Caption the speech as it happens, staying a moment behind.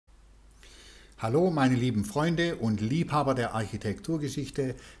Hallo meine lieben Freunde und Liebhaber der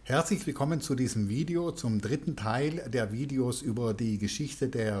Architekturgeschichte, herzlich willkommen zu diesem Video, zum dritten Teil der Videos über die Geschichte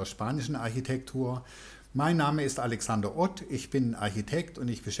der spanischen Architektur. Mein Name ist Alexander Ott, ich bin Architekt und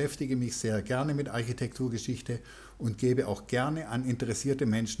ich beschäftige mich sehr gerne mit Architekturgeschichte und gebe auch gerne an interessierte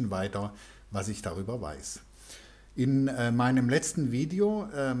Menschen weiter, was ich darüber weiß. In meinem letzten Video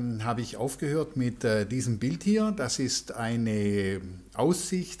habe ich aufgehört mit diesem Bild hier. Das ist eine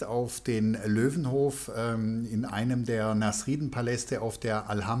Aussicht auf den Löwenhof in einem der Nasridenpaläste auf der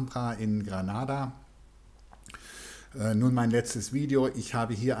Alhambra in Granada. Nun mein letztes Video. Ich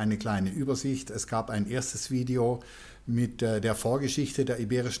habe hier eine kleine Übersicht. Es gab ein erstes Video mit der Vorgeschichte der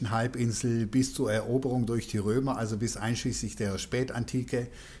Iberischen Halbinsel bis zur Eroberung durch die Römer, also bis einschließlich der Spätantike.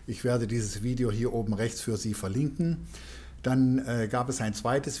 Ich werde dieses Video hier oben rechts für Sie verlinken. Dann gab es ein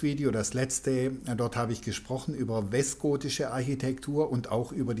zweites Video, das letzte. Dort habe ich gesprochen über westgotische Architektur und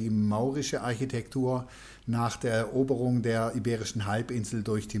auch über die maurische Architektur nach der Eroberung der Iberischen Halbinsel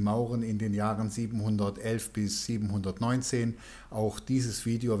durch die Mauren in den Jahren 711 bis 719. Auch dieses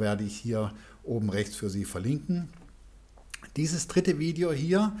Video werde ich hier oben rechts für Sie verlinken. Dieses dritte Video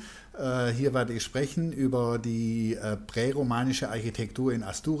hier werde ich sprechen über die präromanische Architektur in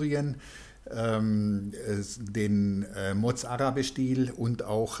Asturien, den Mozarabischer-Stil und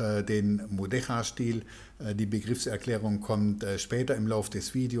auch den Mudéjar-Stil. Die Begriffserklärung kommt später im Laufe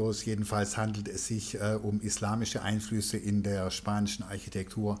des Videos. Jedenfalls handelt es sich um islamische Einflüsse in der spanischen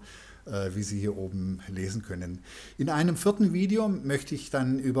Architektur, wie Sie hier oben lesen können. In einem vierten Video möchte ich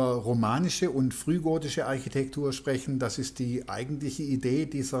dann über romanische und frühgotische Architektur sprechen. Das ist die eigentliche Idee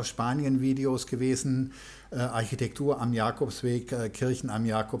dieser Spanien-Videos gewesen. Architektur am Jakobsweg, Kirchen am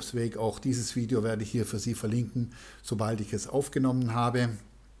Jakobsweg. Auch dieses Video werde ich hier für Sie verlinken, sobald ich es aufgenommen habe.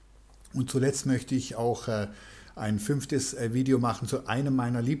 Und zuletzt möchte ich auch ein fünftes Video machen zu einem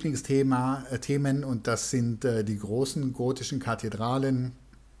meiner Lieblingsthemen, und das sind die großen gotischen Kathedralen.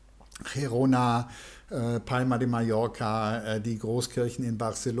 Gerona, Palma de Mallorca, die Großkirchen in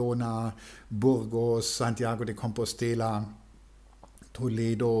Barcelona, Burgos, Santiago de Compostela,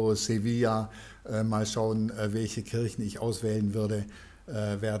 Toledo, Sevilla. Mal schauen, welche Kirchen ich auswählen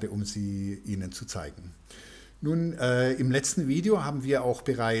werde, um sie Ihnen zu zeigen. Nun, im letzten Video haben wir auch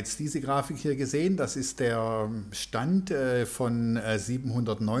bereits diese Grafik hier gesehen. Das ist der Stand von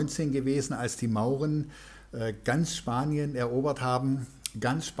 719 gewesen, als die Mauren ganz Spanien erobert haben.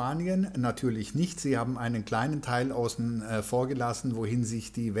 Ganz Spanien natürlich nicht. Sie haben einen kleinen Teil außen vor gelassen, wohin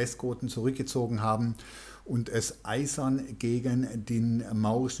sich die Westgoten zurückgezogen haben und es eisern gegen den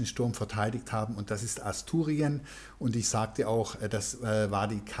maurischen Sturm verteidigt haben. Und das ist Asturien. Und ich sagte auch, das war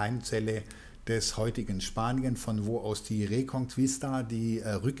die Keimzelle des heutigen Spanien, von wo aus die Reconquista, die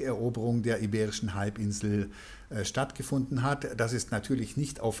Rückeroberung der Iberischen Halbinsel, stattgefunden hat. Das ist natürlich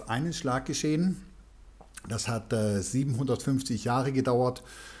nicht auf einen Schlag geschehen. Das hat 750 Jahre gedauert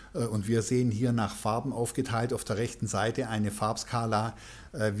und wir sehen hier nach Farben aufgeteilt auf der rechten Seite eine Farbskala,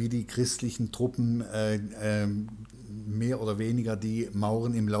 wie die christlichen Truppen mehr oder weniger die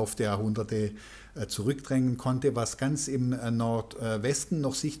Mauren im Lauf der Jahrhunderte zurückdrängen konnte. Was ganz im Nordwesten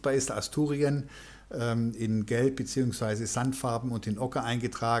noch sichtbar ist, Asturien, in Gelb bzw. Sandfarben und in Ocker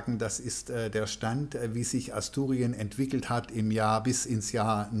eingetragen. Das ist der Stand, wie sich Asturien entwickelt hat bis ins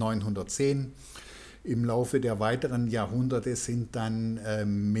Jahr 910. Im Laufe der weiteren Jahrhunderte sind dann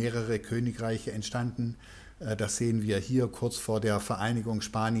mehrere Königreiche entstanden. Das sehen wir hier kurz vor der Vereinigung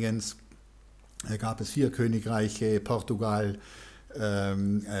Spaniens. Da gab es 4 Königreiche: Portugal,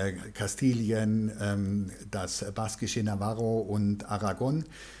 Kastilien, das baskische Navarro und Aragon.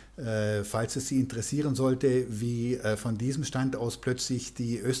 Falls es Sie interessieren sollte, wie von diesem Stand aus plötzlich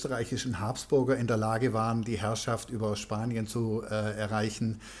die österreichischen Habsburger in der Lage waren, die Herrschaft über Spanien zu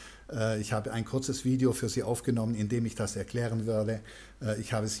erreichen. Ich habe ein kurzes Video für Sie aufgenommen, in dem ich das erklären werde.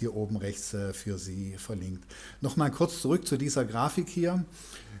 Ich habe es hier oben rechts für Sie verlinkt. Nochmal kurz zurück zu dieser Grafik hier,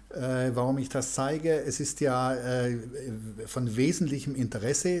 warum ich das zeige. Es ist ja von wesentlichem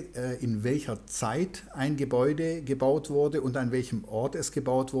Interesse, in welcher Zeit ein Gebäude gebaut wurde und an welchem Ort es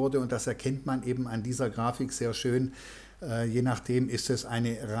gebaut wurde. Und das erkennt man eben an dieser Grafik sehr schön. Je nachdem ist es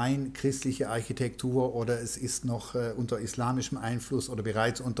eine rein christliche Architektur oder es ist noch unter islamischem Einfluss oder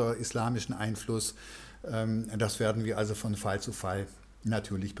bereits unter islamischem Einfluss. Das werden wir also von Fall zu Fall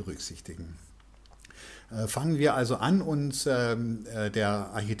natürlich berücksichtigen. Fangen wir also an, uns der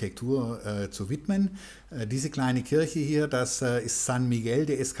Architektur zu widmen. Diese kleine Kirche hier, das ist San Miguel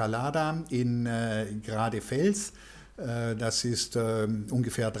de Escalada in Gradefels. Das ist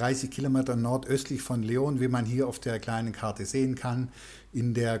ungefähr 30 Kilometer nordöstlich von León, wie man hier auf der kleinen Karte sehen kann,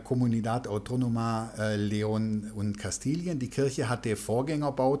 in der Comunidad Autónoma León und Kastilien. Die Kirche hatte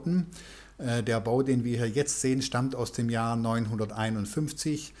Vorgängerbauten. Der Bau, den wir hier jetzt sehen, stammt aus dem Jahr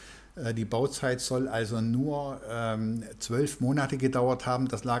 951. Die Bauzeit soll also nur 12 Monate gedauert haben.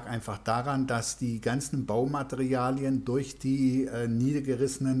 Das lag einfach daran, dass die ganzen Baumaterialien durch die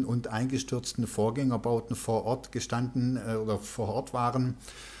niedergerissenen und eingestürzten Vorgängerbauten vor Ort gestanden oder vor Ort waren.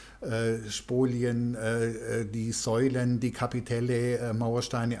 Spolien, die Säulen, die Kapitelle,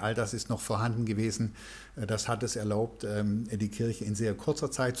 Mauersteine, all das ist noch vorhanden gewesen. Das hat es erlaubt, die Kirche in sehr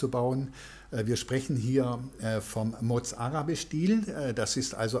kurzer Zeit zu bauen. Wir sprechen hier vom Mozarabischen Stil. Das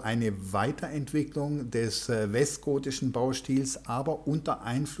ist also eine Weiterentwicklung des westgotischen Baustils, aber unter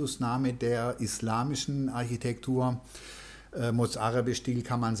Einflussnahme der islamischen Architektur. Mozarabischer Stil,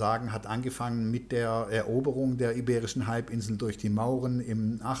 kann man sagen, hat angefangen mit der Eroberung der Iberischen Halbinsel durch die Mauren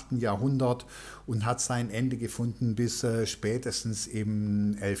im 8. Jahrhundert und hat sein Ende gefunden bis spätestens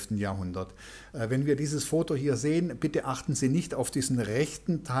im 11. Jahrhundert. Wenn wir dieses Foto hier sehen, bitte achten Sie nicht auf diesen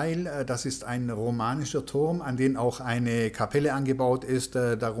rechten Teil. Das ist ein romanischer Turm, an den auch eine Kapelle angebaut ist.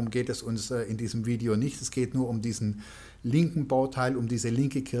 Darum geht es uns in diesem Video nicht. Es geht nur um diesen linken Bauteil, um diese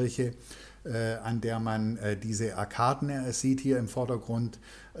linke Kirche, an der man diese Arkaden sieht hier im Vordergrund,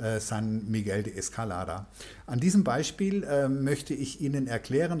 San Miguel de Escalada. An diesem Beispiel möchte ich Ihnen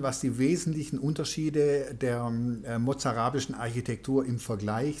erklären, was die wesentlichen Unterschiede der mozarabischen Architektur im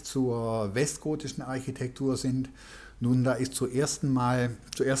Vergleich zur westgotischen Architektur sind. Nun, da ist zuerst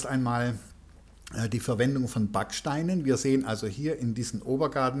einmal die Verwendung von Backsteinen. Wir sehen also hier in diesen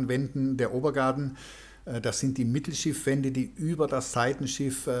Obergadenwänden, der Obergaden, das sind die Mittelschiffwände, die über das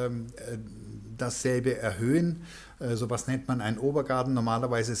Seitenschiff dasselbe erhöhen. Sowas nennt man einen Obergaden.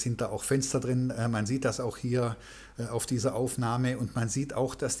 Normalerweise sind da auch Fenster drin. Man sieht das auch hier auf dieser Aufnahme. Und man sieht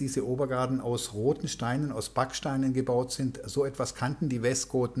auch, dass diese Obergaden aus roten Steinen, aus Backsteinen gebaut sind. So etwas kannten die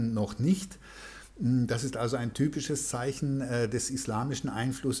Westgoten noch nicht. Das ist also ein typisches Zeichen des islamischen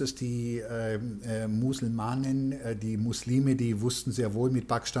Einflusses. Die Muselmanen, die Muslime, die wussten sehr wohl mit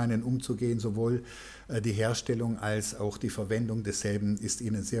Backsteinen umzugehen. Sowohl die Herstellung als auch die Verwendung desselben ist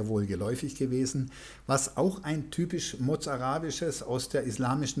ihnen sehr wohl geläufig gewesen. Was auch ein typisch mozarabisches, aus der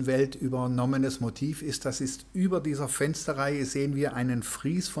islamischen Welt übernommenes Motiv ist, das ist über dieser Fensterreihe sehen wir einen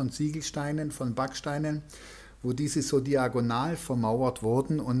Fries von Ziegelsteinen, von Backsteinen, wo diese so diagonal vermauert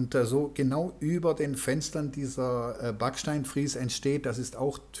wurden und so genau über den Fenstern dieser Backsteinfries entsteht. Das ist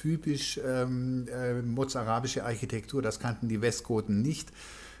auch typisch mozarabische Architektur, das kannten die Westgoten nicht.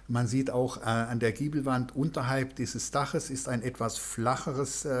 Man sieht auch an der Giebelwand unterhalb dieses Daches ist ein etwas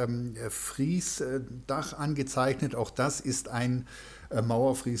flacheres Friesdach angezeichnet. Auch das ist ein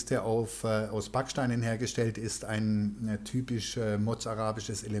Mauerfries, der aus Backsteinen hergestellt ist, ein typisch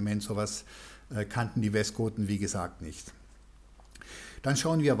mozarabisches Element. Sowas kannten die Westgoten, wie gesagt, nicht. Dann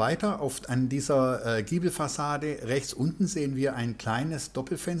schauen wir weiter. An dieser Giebelfassade rechts unten sehen wir ein kleines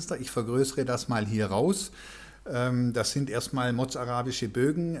Doppelfenster. Ich vergrößere das mal hier raus. Das sind erstmal mozarabische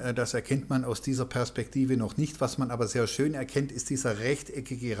Bögen. Das erkennt man aus dieser Perspektive noch nicht. Was man aber sehr schön erkennt, ist dieser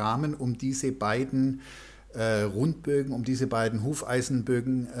rechteckige Rahmen um diese beiden Rundbögen, um diese beiden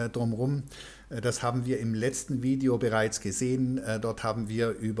Hufeisenbögen drumherum. Das haben wir im letzten Video bereits gesehen. Dort haben wir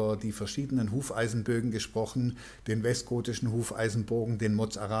über die verschiedenen Hufeisenbögen gesprochen, den westgotischen Hufeisenbogen, den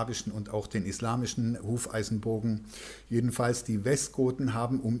mozarabischen und auch den islamischen Hufeisenbogen. Jedenfalls die Westgoten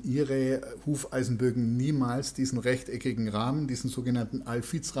haben um ihre Hufeisenbögen niemals diesen rechteckigen Rahmen, diesen sogenannten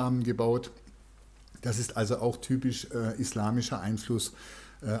Alfizrahmen gebaut. Das ist also auch typisch islamischer Einfluss,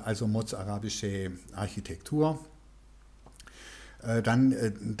 also mozarabische Architektur.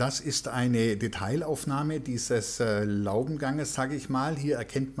 Das ist eine Detailaufnahme dieses Laubenganges, sage ich mal. Hier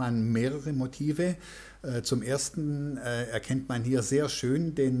erkennt man mehrere Motive. Zum ersten erkennt man hier sehr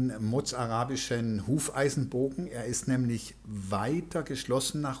schön den mozarabischen Hufeisenbogen. Er ist nämlich weiter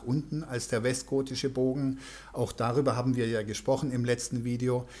geschlossen nach unten als der westgotische Bogen. Auch darüber haben wir ja gesprochen im letzten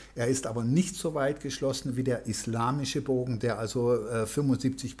Video. Er ist aber nicht so weit geschlossen wie der islamische Bogen, der also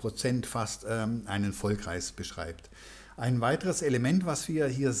 75% fast einen Vollkreis beschreibt. Ein weiteres Element, was wir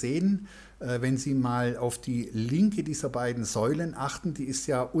hier sehen, wenn Sie mal auf die linke dieser beiden Säulen achten, die ist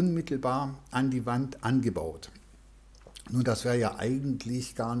ja unmittelbar an die Wand angebaut. Nun, das wäre ja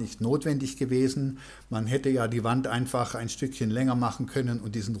eigentlich gar nicht notwendig gewesen. Man hätte ja die Wand einfach ein Stückchen länger machen können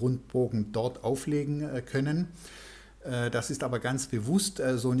und diesen Rundbogen dort auflegen können. Das ist aber ganz bewusst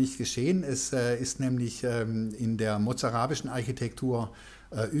so nicht geschehen. Es ist nämlich in der mozarabischen Architektur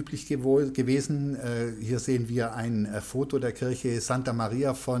üblich gewesen. Hier sehen wir ein Foto der Kirche Santa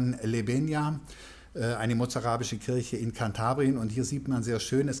María von Lebenja, eine mozarabische Kirche in Kantabrien. Und hier sieht man sehr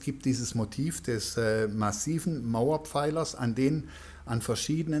schön, es gibt dieses Motiv des massiven Mauerpfeilers, an denen an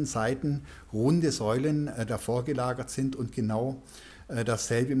verschiedenen Seiten runde Säulen davor gelagert sind und genau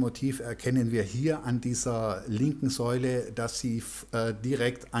Dasselbe Motiv erkennen wir hier an dieser linken Säule, dass sie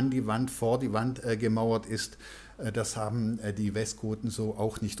direkt an die Wand, vor die Wand gemauert ist. Das haben die Westgoten so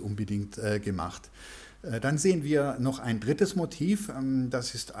auch nicht unbedingt gemacht. Dann sehen wir noch ein drittes Motiv,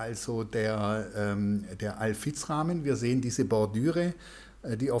 das ist also der Alfizrahmen. Wir sehen diese Bordüre,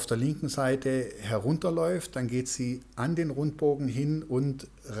 die auf der linken Seite herunterläuft, dann geht sie an den Rundbogen hin und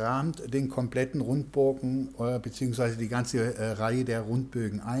rahmt den kompletten Rundbogen bzw. die ganze Reihe der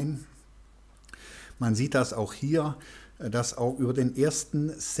Rundbögen ein. Man sieht das auch hier, dass auch über den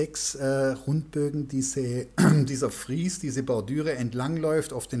ersten 6 Rundbögen dieser Fries, diese Bordüre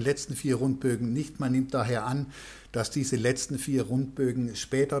entlangläuft, auf den letzten 4 Rundbögen nicht. Man nimmt daher an, dass diese letzten 4 Rundbögen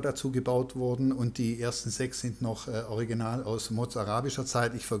später dazu gebaut wurden und die ersten 6 sind noch original aus mozarabischer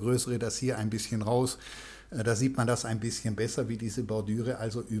Zeit. Ich vergrößere das hier ein bisschen raus. Da sieht man das ein bisschen besser, wie diese Bordüre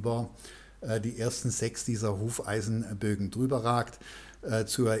also über die ersten 6 dieser Hufeisenbögen drüber ragt.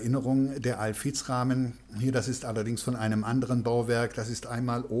 Zur Erinnerung, der Alfizrahmen, hier, das ist allerdings von einem anderen Bauwerk, das ist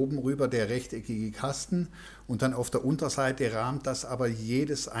einmal oben rüber der rechteckige Kasten und dann auf der Unterseite rahmt das aber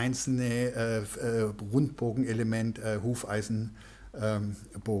jedes einzelne Rundbogenelement,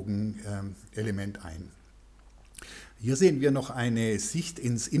 Hufeisenbogenelement ein. Hier sehen wir noch eine Sicht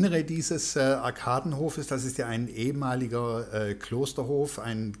ins Innere dieses Arkadenhofes. Das ist ja ein ehemaliger Klosterhof,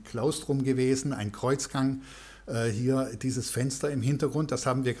 ein Klaustrum gewesen, ein Kreuzgang. Hier dieses Fenster im Hintergrund, das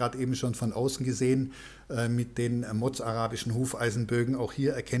haben wir gerade eben schon von außen gesehen mit den mozarabischen Hufeisenbögen. Auch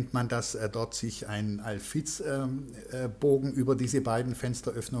hier erkennt man, dass dort sich ein Alfizbogen über diese beiden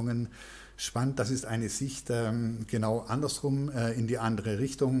Fensteröffnungen spannt. Das ist eine Sicht genau andersrum in die andere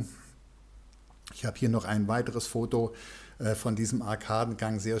Richtung. Ich habe hier noch ein weiteres Foto von diesem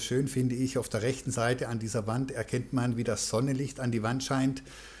Arkadengang. Sehr schön, finde ich. Auf der rechten Seite an dieser Wand erkennt man, wie das Sonnenlicht an die Wand scheint.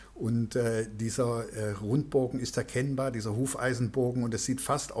 Und dieser Rundbogen ist erkennbar, dieser Hufeisenbogen, und es sieht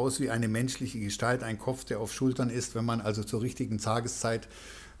fast aus wie eine menschliche Gestalt, ein Kopf, der auf Schultern ist, wenn man also zur richtigen Tageszeit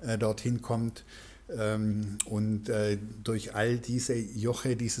dorthin kommt. Durch all diese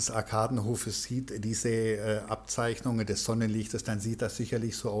Joche dieses Arkadenhofes sieht diese Abzeichnungen des Sonnenlichtes, dann sieht das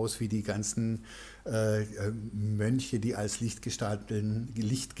sicherlich so aus wie die ganzen Mönche, die als Lichtgestalten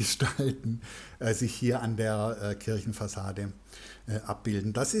sich hier an der Kirchenfassade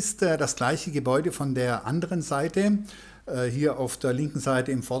abbilden. Das ist das gleiche Gebäude von der anderen Seite. Hier auf der linken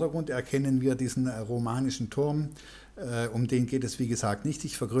Seite im Vordergrund erkennen wir diesen romanischen Turm. Um den geht es wie gesagt nicht.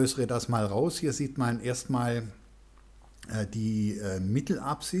 Ich vergrößere das mal raus. Hier sieht man erstmal die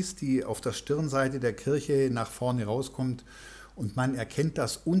Mittelapsis, die auf der Stirnseite der Kirche nach vorne rauskommt. Und man erkennt,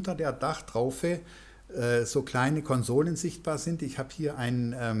 dass unter der Dachtraufe so kleine Konsolen sichtbar sind. Ich habe hier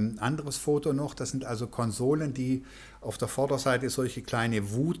ein anderes Foto noch. Das sind also Konsolen, die auf der Vorderseite solche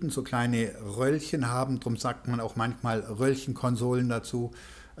kleine Wuten, so kleine Röllchen haben. Darum sagt man auch manchmal Röllchenkonsolen dazu.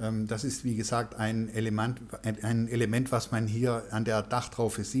 Das ist, wie gesagt, ein Element, was man hier an der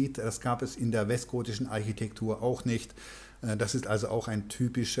Dachtraufe sieht. Das gab es in der westgotischen Architektur auch nicht. Das ist also auch ein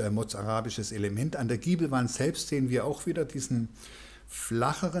typisch mozarabisches Element. An der Giebelwand selbst sehen wir auch wieder diesen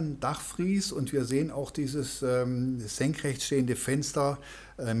flacheren Dachfries und wir sehen auch dieses senkrecht stehende Fenster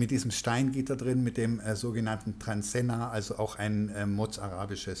mit diesem Steingitter drin, mit dem sogenannten Transenna, also auch ein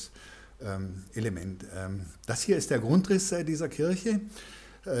mozarabisches Element. Das hier ist der Grundriss dieser Kirche.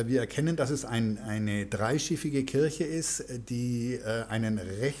 Wir erkennen, dass es eine dreischiffige Kirche ist, die einen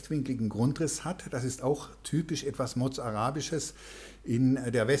rechtwinkligen Grundriss hat. Das ist auch typisch etwas Mozarabisches. In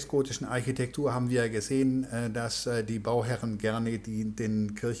der westgotischen Architektur haben wir gesehen, dass die Bauherren gerne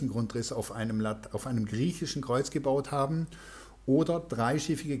den Kirchengrundriss auf einem griechischen Kreuz gebaut haben oder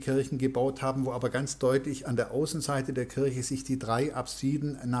dreischiffige Kirchen gebaut haben, wo aber ganz deutlich an der Außenseite der Kirche sich die 3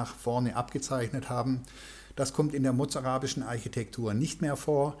 Apsiden nach vorne abgezeichnet haben. Das kommt in der mozarabischen Architektur nicht mehr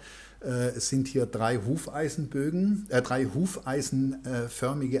vor. Es sind hier 3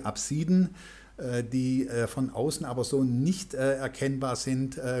 hufeisenförmige Apsiden, die von außen aber so nicht erkennbar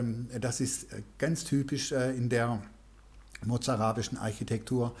sind. Das ist ganz typisch in der mozarabischen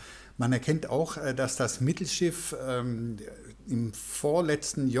Architektur. Man erkennt auch, dass das Mittelschiff im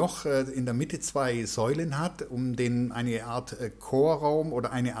vorletzten Joch in der Mitte 2 Säulen hat, um eine Art Chorraum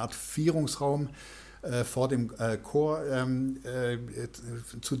oder eine Art Vierungsraum vor dem Chor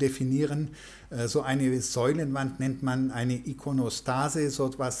zu definieren. So eine Säulenwand nennt man eine Ikonostase. So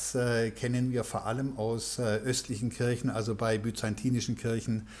etwas kennen wir vor allem aus östlichen Kirchen, also bei byzantinischen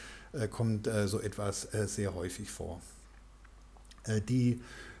Kirchen kommt so etwas sehr häufig vor. Die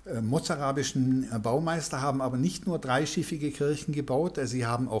Mozarabischen Baumeister haben aber nicht nur dreischiffige Kirchen gebaut, sie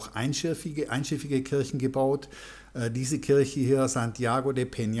haben auch einschiffige Kirchen gebaut. Diese Kirche hier, Santiago de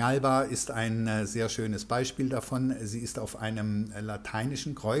Peñalba, ist ein sehr schönes Beispiel davon. Sie ist auf einem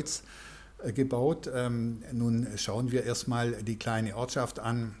lateinischen Kreuz gebaut. Nun schauen wir erstmal die kleine Ortschaft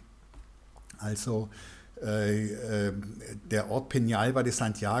an. Also der Ort Peñalba de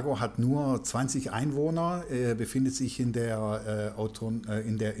Santiago hat nur 20 Einwohner, befindet sich in der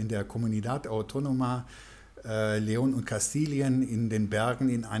Comunidad Autónoma León und Kastilien in den Bergen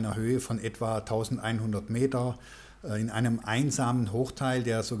in einer Höhe von etwa 1100 Meter, in einem einsamen Hochteil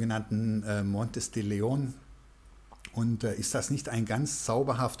der sogenannten Montes de León. Und ist das nicht ein ganz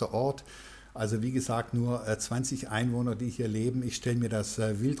zauberhafter Ort? Also wie gesagt, nur 20 Einwohner, die hier leben. Ich stelle mir das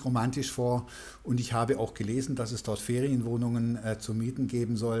wild romantisch vor und ich habe auch gelesen, dass es dort Ferienwohnungen zu mieten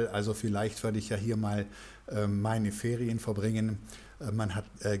geben soll. Also vielleicht werde ich ja hier mal meine Ferien verbringen. Man hat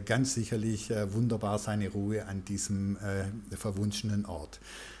ganz sicherlich wunderbar seine Ruhe an diesem verwunschenen Ort.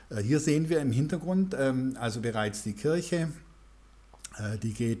 Hier sehen wir im Hintergrund also bereits die Kirche.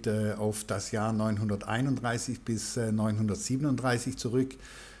 Die geht auf das Jahr 931 bis 937 zurück.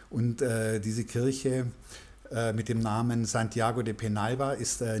 Und diese Kirche mit dem Namen Santiago de Peñalba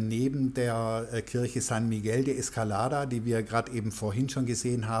ist neben der Kirche San Miguel de Escalada, die wir gerade eben vorhin schon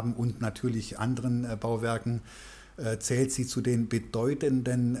gesehen haben, und natürlich anderen Bauwerken, zählt sie zu den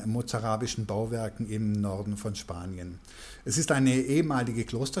bedeutenden mozarabischen Bauwerken im Norden von Spanien. Es ist eine ehemalige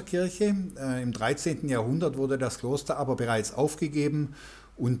Klosterkirche. Im 13. Jahrhundert wurde das Kloster aber bereits aufgegeben.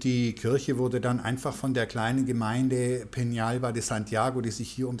 Und die Kirche wurde dann einfach von der kleinen Gemeinde Peñalba de Santiago, die sich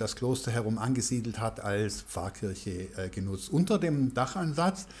hier um das Kloster herum angesiedelt hat, als Pfarrkirche genutzt. Unter dem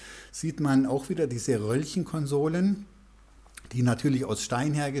Dachansatz sieht man auch wieder diese Röllchenkonsolen, die natürlich aus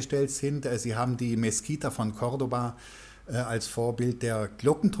Stein hergestellt sind. Sie haben die Mezquita von Córdoba als Vorbild. Der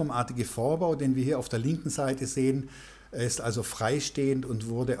glockenturmartige Vorbau, den wir hier auf der linken Seite sehen, ist also freistehend und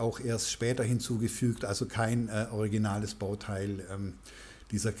wurde auch erst später hinzugefügt, also kein originales Bauteil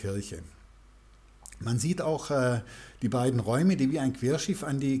dieser Kirche. Man sieht auch die beiden Räume, die wie ein Querschiff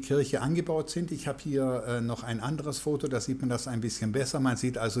an die Kirche angebaut sind. Ich habe hier noch ein anderes Foto, da sieht man das ein bisschen besser. Man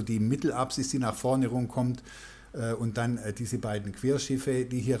sieht also die Mittelapsis, die nach vorne rumkommt, und dann diese beiden Querschiffe,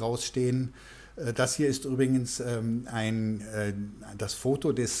 die hier rausstehen. Das hier ist übrigens das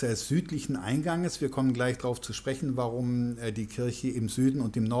Foto des südlichen Einganges. Wir kommen gleich darauf zu sprechen, warum die Kirche im Süden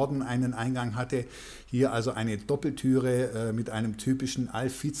und im Norden einen Eingang hatte. Hier also eine Doppeltüre mit einem typischen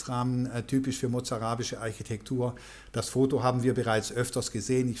Alfizrahmen, typisch für mozarabische Architektur. Das Foto haben wir bereits öfters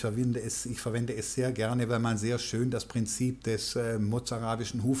gesehen. Ich verwende es sehr gerne, weil man sehr schön das Prinzip des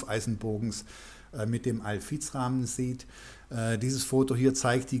mozarabischen Hufeisenbogens mit dem Alfizrahmen sieht. Dieses Foto hier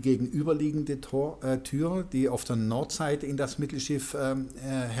zeigt die gegenüberliegende Tür, die auf der Nordseite in das Mittelschiff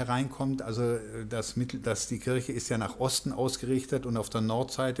hereinkommt. Also die Kirche ist ja nach Osten ausgerichtet und auf der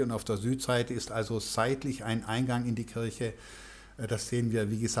Nordseite und auf der Südseite ist also seitlich ein Eingang in die Kirche. Das sehen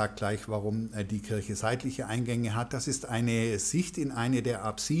wir, wie gesagt, gleich, warum die Kirche seitliche Eingänge hat. Das ist eine Sicht in eine der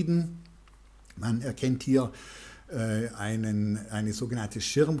Apsiden. Man erkennt hier eine sogenannte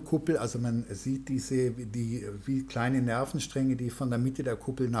Schirmkuppel, also man sieht wie kleine Nervenstränge, die von der Mitte der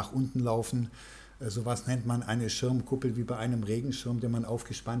Kuppel nach unten laufen. Sowas nennt man eine Schirmkuppel, wie bei einem Regenschirm, den man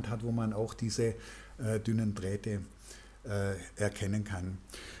aufgespannt hat, wo man auch diese dünnen Drähte erkennen kann.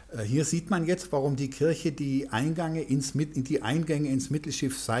 Hier sieht man jetzt, warum die Kirche die Eingänge ins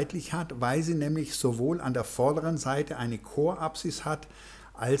Mittelschiff seitlich hat, weil sie nämlich sowohl an der vorderen Seite eine Chorapsis hat,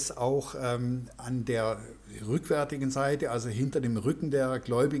 als auch an der rückwärtigen Seite, also hinter dem Rücken der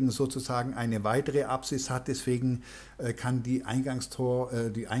Gläubigen sozusagen eine weitere Apsis hat. Deswegen kann die Eingangstüre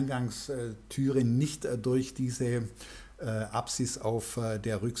nicht durch diese Apsis auf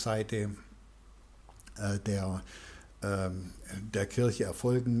der Rückseite der Kirche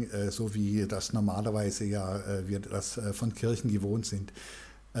erfolgen, so wie das normalerweise wir das von Kirchen gewohnt sind.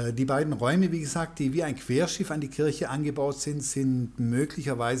 Die beiden Räume, wie gesagt, die wie ein Querschiff an die Kirche angebaut sind, sind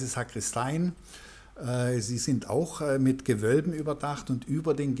möglicherweise Sakristeien. Sie sind auch mit Gewölben überdacht und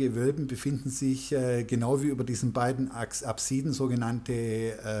über den Gewölben befinden sich, genau wie über diesen beiden Apsiden,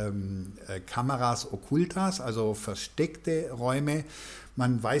 sogenannte Cameras occultas, also versteckte Räume.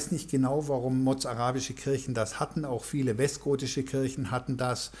 Man weiß nicht genau, warum mozarabische Kirchen das hatten, auch viele westgotische Kirchen hatten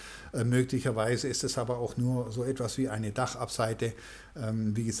das. Möglicherweise ist es aber auch nur so etwas wie eine Dachabseite.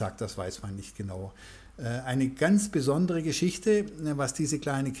 Wie gesagt, das weiß man nicht genau. Eine ganz besondere Geschichte, was diese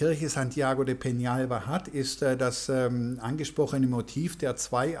kleine Kirche Santiago de Peñalba hat, ist das angesprochene Motiv der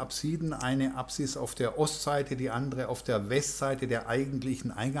zwei Apsiden, eine Apsis auf der Ostseite, die andere auf der Westseite der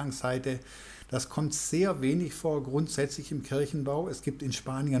eigentlichen Eingangsseite. Das kommt sehr wenig vor grundsätzlich im Kirchenbau. Es gibt in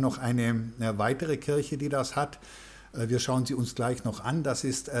Spanien noch eine weitere Kirche, die das hat. Wir schauen sie uns gleich noch an. Das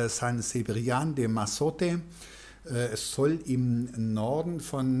ist San Cebrián de Mazote. Es soll im Norden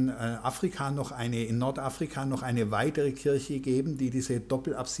von Afrika in Nordafrika noch eine weitere Kirche geben, die diese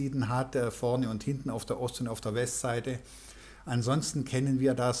Doppelapsiden hat, vorne und hinten auf der Ost- und auf der Westseite. Ansonsten kennen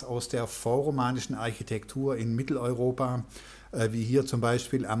wir das aus der vorromanischen Architektur in Mitteleuropa, wie hier zum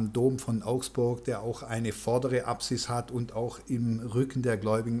Beispiel am Dom von Augsburg, der auch eine vordere Apsis hat und auch im Rücken der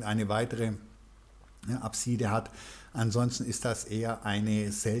Gläubigen eine weitere Apside hat. Ansonsten ist das eher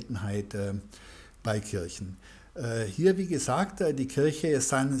eine Seltenheit bei Kirchen. Hier, wie gesagt, die Kirche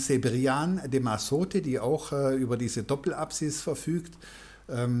San Cebrián de Mazote, die auch über diese Doppelapsis verfügt.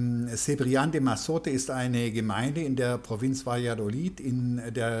 Cebrián de Mazote ist eine Gemeinde in der Provinz Valladolid in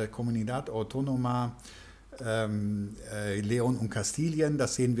der Comunidad Autónoma León und Kastilien.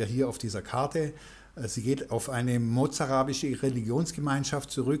 Das sehen wir hier auf dieser Karte. Sie geht auf eine mozarabische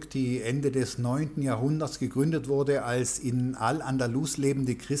Religionsgemeinschaft zurück, die Ende des 9. Jahrhunderts gegründet wurde, als in Al-Andalus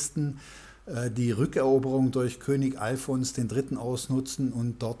lebende Christen die Rückeroberung durch König Alfons III. Ausnutzten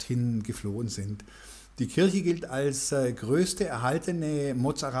und dorthin geflohen sind. Die Kirche gilt als größte erhaltene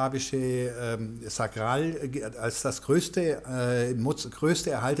mozarabische als das größte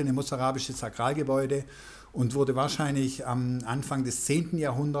erhaltene mozarabische Sakralgebäude und wurde wahrscheinlich am Anfang des 10.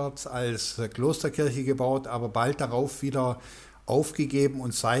 Jahrhunderts als Klosterkirche gebaut, aber bald darauf wieder aufgegeben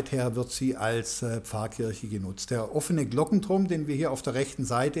und seither wird sie als Pfarrkirche genutzt. Der offene Glockenturm, den wir hier auf der rechten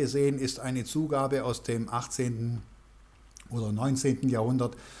Seite sehen, ist eine Zugabe aus dem 18. oder 19.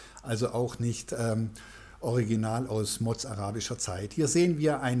 Jahrhundert, also auch nicht original aus mozarabischer Zeit. Hier sehen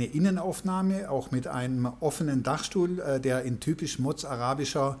wir eine Innenaufnahme, auch mit einem offenen Dachstuhl, der in typisch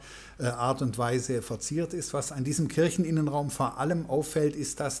mozarabischer Art und Weise verziert ist. Was an diesem Kircheninnenraum vor allem auffällt,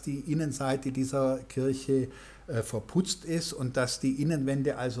 ist, dass die Innenseite dieser Kirche verputzt ist und dass die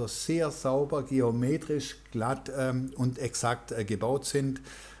Innenwände also sehr sauber, geometrisch, glatt und exakt gebaut sind.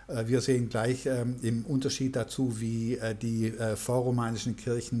 Wir sehen gleich im Unterschied dazu, wie die vorromanischen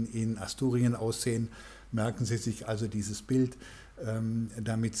Kirchen in Asturien aussehen. Merken Sie sich also dieses Bild,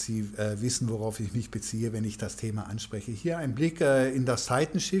 damit Sie wissen, worauf ich mich beziehe, wenn ich das Thema anspreche. Hier ein Blick in das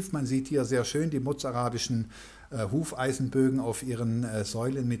Seitenschiff. Man sieht hier sehr schön die mozarabischen Hufeisenbögen auf ihren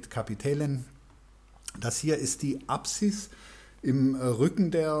Säulen mit Kapitellen. Das hier ist die Apsis im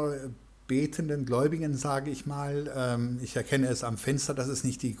Rücken der betenden Gläubigen, sage ich mal. Ich erkenne es am Fenster, dass es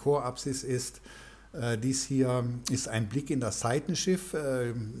nicht die Chorapsis ist. Dies hier ist ein Blick in das Seitenschiff.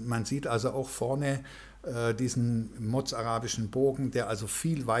 Man sieht also auch vorne diesen mozarabischen Bogen, der also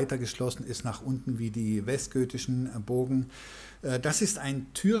viel weiter geschlossen ist nach unten wie die westgotischen Bogen. Das ist ein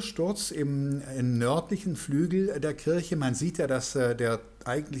Türsturz im nördlichen Flügel der Kirche. Man sieht ja, dass der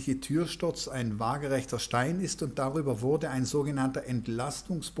eigentliche Türsturz ein waagerechter Stein ist und darüber wurde ein sogenannter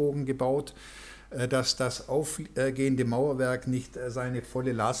Entlastungsbogen gebaut, dass das aufgehende Mauerwerk nicht seine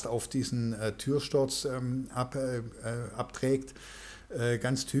volle Last auf diesen Türsturz abträgt.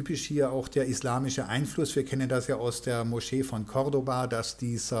 Ganz typisch hier auch der islamische Einfluss. Wir kennen das ja aus der Moschee von Cordoba, dass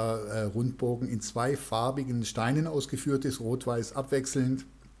dieser Rundbogen in zwei farbigen Steinen ausgeführt ist, rot-weiß abwechselnd.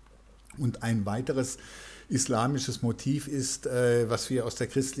 Und ein weiteres islamisches Motiv ist, was wir aus der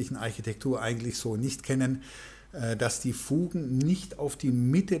christlichen Architektur eigentlich so nicht kennen, dass die Fugen nicht auf die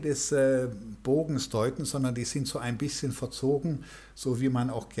Mitte des Bogens deuten, sondern die sind so ein bisschen verzogen, so wie man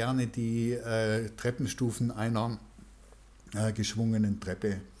auch gerne die Treppenstufen einer geschwungenen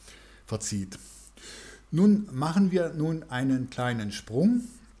Treppe verzieht. Nun machen wir einen kleinen Sprung,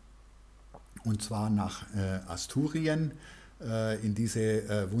 und zwar nach Asturien, in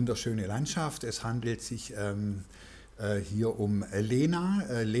diese wunderschöne Landschaft. Es handelt sich hier um Lena.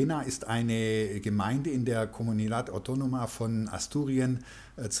 Lena ist eine Gemeinde in der Comunidad Autónoma von Asturien,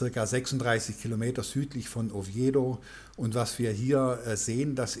 circa 36 Kilometer südlich von Oviedo. Und was wir hier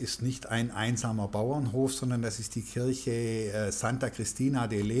sehen, das ist nicht ein einsamer Bauernhof, sondern das ist die Kirche Santa Cristina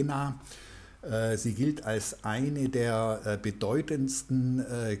de Lena. Sie gilt als eine der bedeutendsten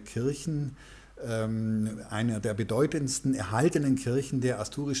Kirchen, einer der bedeutendsten erhaltenen Kirchen der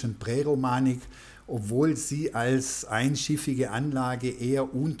asturischen Präromanik, obwohl sie als einschiffige Anlage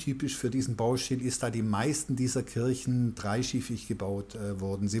eher untypisch für diesen Baustil ist, da die meisten dieser Kirchen dreischiffig gebaut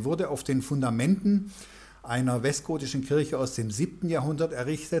wurden. Sie wurde auf den Fundamenten einer westgotischen Kirche aus dem 7. Jahrhundert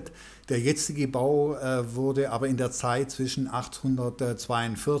errichtet. Der jetzige Bau wurde aber in der Zeit zwischen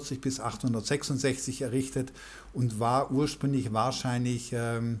 842 bis 866 errichtet und war ursprünglich wahrscheinlich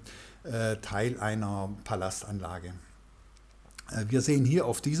Teil einer Palastanlage. Wir sehen hier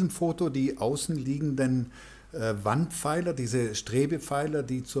auf diesem Foto die außenliegenden Wandpfeiler, diese Strebepfeiler,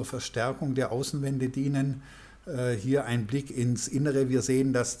 die zur Verstärkung der Außenwände dienen. Hier ein Blick ins Innere. Wir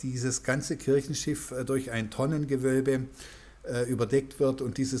sehen, dass dieses ganze Kirchenschiff durch ein Tonnengewölbe überdeckt wird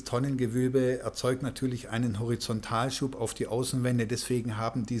und dieses Tonnengewölbe erzeugt natürlich einen Horizontalschub auf die Außenwände. Deswegen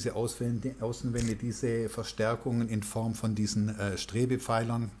haben diese Außenwände diese Verstärkungen in Form von diesen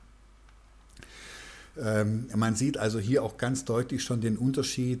Strebepfeilern. Man sieht also hier auch ganz deutlich schon den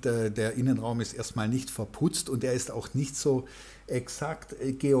Unterschied. Der Innenraum ist erstmal nicht verputzt und er ist auch nicht so exakt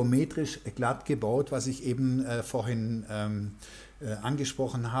geometrisch glatt gebaut, was ich eben vorhin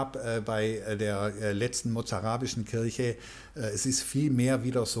angesprochen habe bei der letzten mozarabischen Kirche. Es ist vielmehr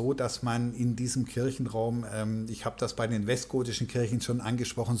wieder so, dass man in diesem Kirchenraum, ich habe das bei den westgotischen Kirchen schon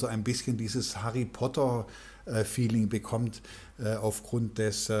angesprochen, so ein bisschen dieses Harry Potter Feeling bekommt aufgrund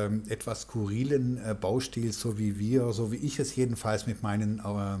des etwas skurrilen Baustils, so wie ich es jedenfalls mit meinen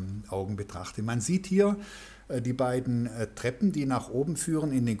Augen betrachte. Man sieht hier die beiden Treppen, die nach oben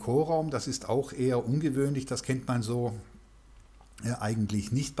führen in den Chorraum. Das ist auch eher ungewöhnlich, das kennt man so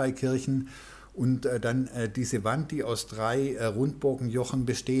eigentlich nicht bei Kirchen. Und dann diese Wand, die aus 3 Rundbogenjochen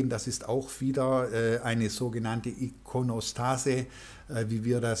bestehen, das ist auch wieder eine sogenannte Ikonostase, wie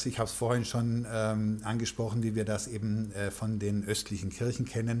wir das, ich habe es vorhin schon angesprochen, wie wir das eben von den östlichen Kirchen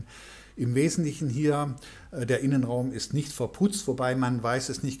kennen. Im Wesentlichen hier, der Innenraum ist nicht verputzt, wobei man weiß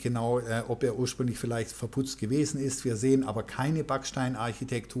es nicht genau, ob er ursprünglich vielleicht verputzt gewesen ist. Wir sehen aber keine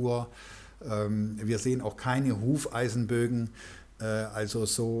Backsteinarchitektur, wir sehen auch keine Hufeisenbögen. Also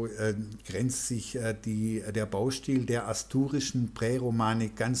so grenzt sich der Baustil der asturischen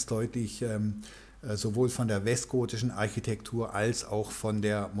Präromanik ganz deutlich sowohl von der westgotischen Architektur als auch von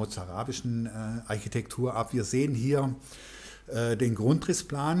der mozarabischen Architektur ab. Wir sehen hier den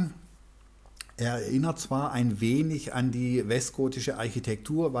Grundrissplan. Er erinnert zwar ein wenig an die westgotische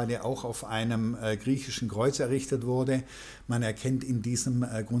Architektur, weil er auch auf einem griechischen Kreuz errichtet wurde. Man erkennt in diesem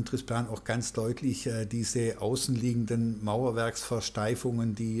Grundrissplan auch ganz deutlich diese außenliegenden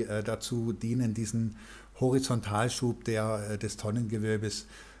Mauerwerksversteifungen, die dazu dienen, diesen Horizontalschub des Tonnengewölbes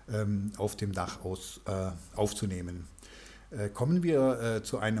auf dem Dach aufzunehmen. Kommen wir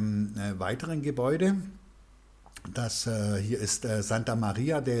zu einem weiteren Gebäude. Das hier ist Santa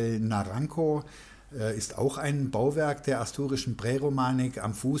María del Naranco, ist auch ein Bauwerk der asturischen Präromanik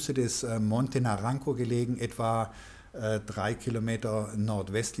am Fuße des Monte Naranco gelegen, etwa 3 Kilometer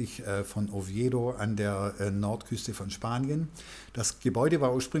nordwestlich von Oviedo an der Nordküste von Spanien. Das Gebäude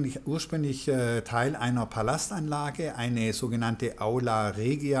war ursprünglich Teil einer Palastanlage, eine sogenannte Aula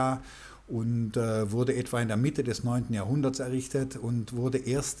Regia, und wurde etwa in der Mitte des 9. Jahrhunderts errichtet und wurde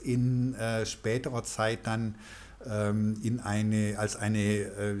erst in späterer Zeit dann als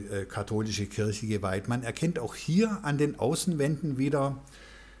eine katholische Kirche geweiht. Man erkennt auch hier an den Außenwänden wieder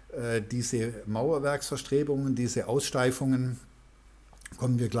diese Mauerwerksverstrebungen, diese Aussteifungen.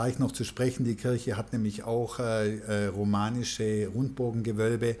 Kommen wir gleich noch zu sprechen. Die Kirche hat nämlich auch romanische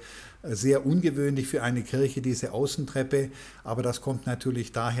Rundbogengewölbe. Sehr ungewöhnlich für eine Kirche, diese Außentreppe, aber das kommt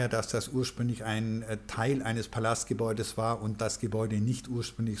natürlich daher, dass das ursprünglich ein Teil eines Palastgebäudes war und das Gebäude nicht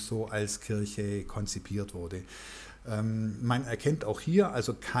ursprünglich so als Kirche konzipiert wurde. Man erkennt auch hier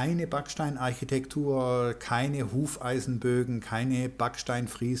also keine Backsteinarchitektur, keine Hufeisenbögen, keine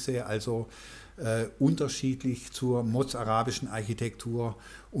Backsteinfriese, also unterschiedlich zur mozarabischen Architektur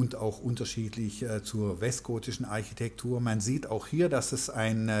und auch unterschiedlich zur westgotischen Architektur. Man sieht auch hier, dass es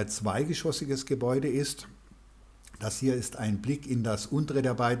ein zweigeschossiges Gebäude ist. Das hier ist ein Blick in das untere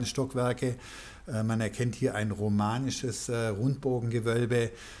der beiden Stockwerke. Man erkennt hier ein romanisches Rundbogengewölbe.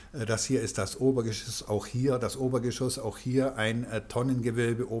 Das hier ist das Obergeschoss, auch hier ein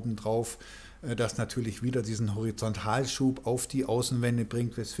Tonnengewölbe obendrauf, das natürlich wieder diesen Horizontalschub auf die Außenwände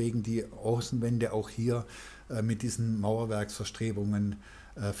bringt, weswegen die Außenwände auch hier mit diesen Mauerwerksverstrebungen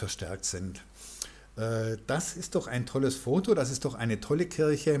verstärkt sind. Das ist doch ein tolles Foto, das ist doch eine tolle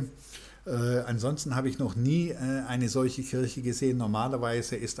Kirche. Ansonsten habe ich noch nie eine solche Kirche gesehen.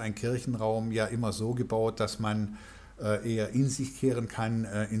 Normalerweise ist ein Kirchenraum ja immer so gebaut, dass man eher in sich kehren kann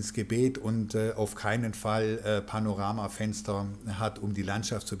ins Gebet und auf keinen Fall Panoramafenster hat, um die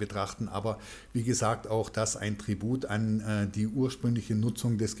Landschaft zu betrachten. Aber wie gesagt, auch das ein Tribut an die ursprüngliche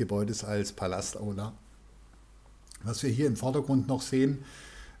Nutzung des Gebäudes als Palastaula. Was wir hier im Vordergrund noch sehen,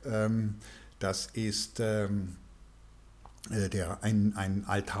 das ist ein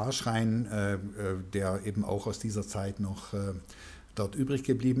Altarschrein, der eben auch aus dieser Zeit noch dort übrig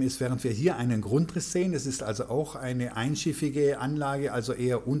geblieben ist, während wir hier einen Grundriss sehen. Es ist also auch eine einschiffige Anlage, also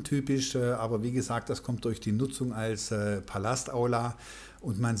eher untypisch, aber wie gesagt, das kommt durch die Nutzung als Palastaula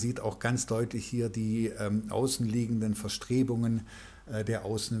und man sieht auch ganz deutlich hier die außenliegenden Verstrebungen der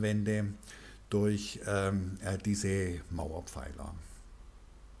Außenwände. durch diese Mauerpfeiler.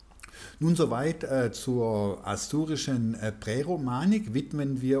 Nun soweit zur asturischen Präromanik,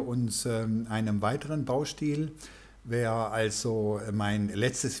 widmen wir uns einem weiteren Baustil. Wer also mein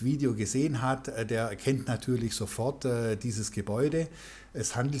letztes Video gesehen hat, der erkennt natürlich sofort dieses Gebäude.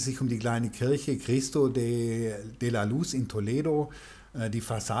 Es handelt sich um die kleine Kirche Cristo de la Luz in Toledo. Die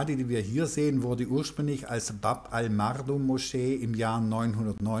Fassade, die wir hier sehen, wurde ursprünglich als Bab al-Mardum-Moschee im Jahr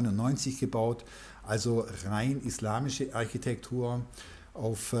 999 gebaut, also rein islamische Architektur.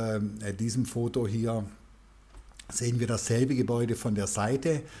 Auf diesem Foto hier sehen wir dasselbe Gebäude von der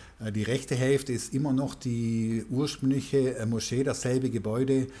Seite. Die rechte Hälfte ist immer noch die ursprüngliche Moschee, dasselbe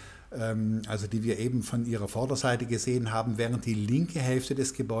Gebäude, also die wir eben von ihrer Vorderseite gesehen haben, während die linke Hälfte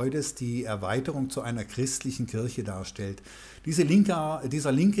des Gebäudes die Erweiterung zu einer christlichen Kirche darstellt. Dieser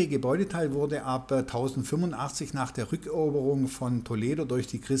linke Gebäudeteil wurde ab 1085 nach der Rückeroberung von Toledo durch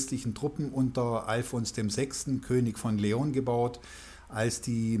die christlichen Truppen unter Alfons VI., König von Leon, gebaut, als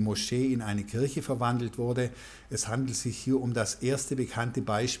die Moschee in eine Kirche verwandelt wurde. Es handelt sich hier um das erste bekannte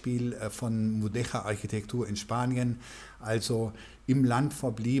Beispiel von Mudéjar-Architektur in Spanien, also im Land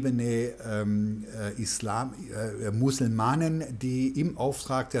verbliebene Musulmanen, die im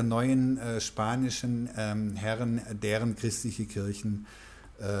Auftrag der neuen spanischen Herren deren christliche Kirchen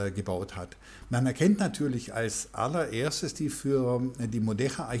gebaut hat. Man erkennt natürlich als allererstes die für die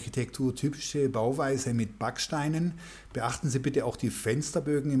Mudéjar-Architektur typische Bauweise mit Backsteinen. Beachten Sie bitte auch die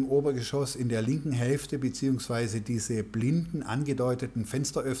Fensterbögen im Obergeschoss in der linken Hälfte bzw. diese blinden angedeuteten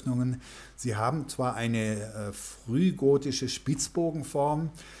Fensteröffnungen. Sie haben zwar eine frühgotische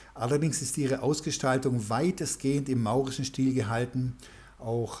Spitzbogenform, allerdings ist ihre Ausgestaltung weitestgehend im maurischen Stil gehalten.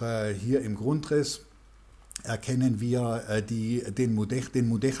 Auch hier im Grundriss erkennen wir den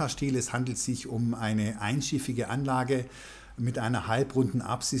Mudéjar-Stil. Es handelt sich um eine einschiffige Anlage mit einer halbrunden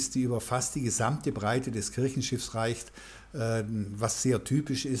Apsis, die über fast die gesamte Breite des Kirchenschiffs reicht, was sehr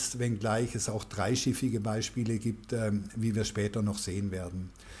typisch ist, wenngleich es auch dreischiffige Beispiele gibt, wie wir später noch sehen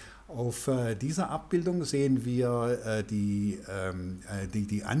werden. Auf dieser Abbildung sehen wir die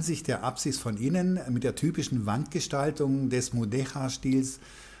Ansicht der Apsis von innen mit der typischen Wandgestaltung des Mudéjar-Stils,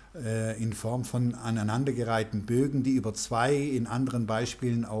 in Form von aneinandergereihten Bögen, die über zwei, in anderen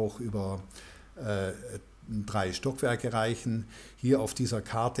Beispielen auch über 3 Stockwerke reichen. Hier auf dieser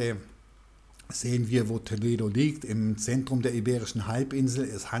Karte sehen wir, wo Toledo liegt, im Zentrum der Iberischen Halbinsel.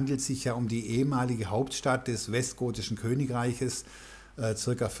 Es handelt sich ja um die ehemalige Hauptstadt des Westgotischen Königreiches,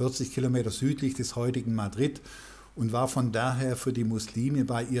 circa 40 Kilometer südlich des heutigen Madrid, und war von daher für die Muslime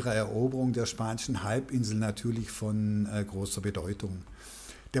bei ihrer Eroberung der spanischen Halbinsel natürlich von großer Bedeutung.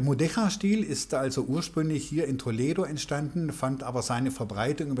 Der Mudéjar-Stil ist also ursprünglich hier in Toledo entstanden, fand aber seine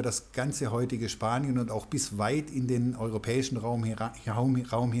Verbreitung über das ganze heutige Spanien und auch bis weit in den europäischen Raum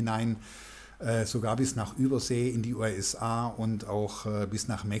hinein, sogar bis nach Übersee in die USA und auch bis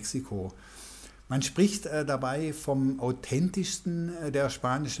nach Mexiko. Man spricht dabei vom authentischsten der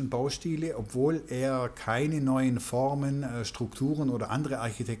spanischen Baustile, obwohl er keine neuen Formen, Strukturen oder andere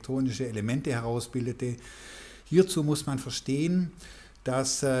architektonische Elemente herausbildete. Hierzu muss man verstehen,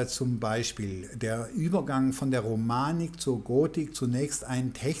 dass zum Beispiel der Übergang von der Romanik zur Gotik zunächst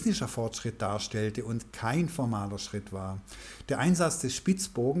ein technischer Fortschritt darstellte und kein formaler Schritt war. Der Einsatz des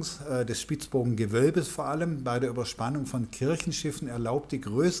Spitzbogens, des Spitzbogengewölbes vor allem bei der Überspannung von Kirchenschiffen erlaubte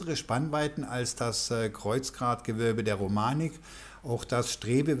größere Spannweiten als das Kreuzgratgewölbe der Romanik. Auch das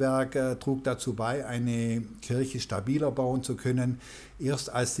Strebewerk trug dazu bei, eine Kirche stabiler bauen zu können.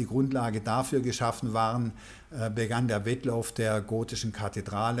 Erst als die Grundlage dafür geschaffen waren, begann der Wettlauf der gotischen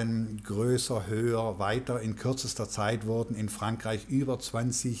Kathedralen. Größer, höher, weiter. In kürzester Zeit wurden in Frankreich über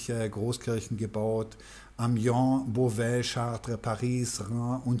 20 Großkirchen gebaut. Amiens, Beauvais, Chartres, Paris,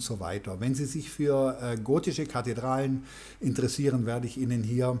 Reims und so weiter. Wenn Sie sich für gotische Kathedralen interessieren, werde ich Ihnen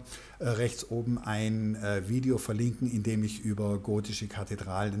hier rechts oben ein Video verlinken, in dem ich über gotische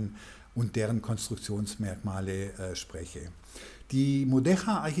Kathedralen und deren Konstruktionsmerkmale spreche. Die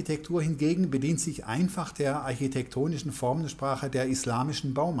Mudéjar-Architektur hingegen bedient sich einfach der architektonischen Formensprache der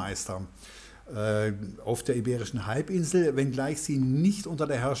islamischen Baumeister auf der Iberischen Halbinsel, wenngleich sie nicht unter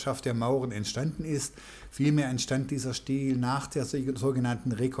der Herrschaft der Mauren entstanden ist. Vielmehr entstand dieser Stil nach der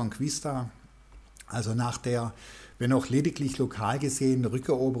sogenannten Reconquista, also nach der, wenn auch lediglich lokal gesehen,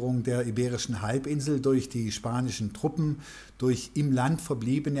 Rückeroberung der Iberischen Halbinsel durch die spanischen Truppen, durch im Land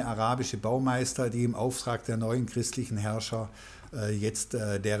verbliebene arabische Baumeister, die im Auftrag der neuen christlichen Herrscher jetzt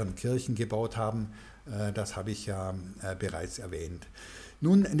deren Kirchen gebaut haben. Das habe ich ja bereits erwähnt.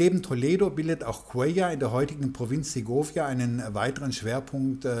 Nun, neben Toledo bildet auch Cuéllar in der heutigen Provinz Segovia einen weiteren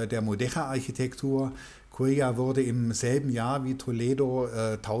Schwerpunkt der Mudéjar-Architektur. Cuéllar wurde im selben Jahr wie Toledo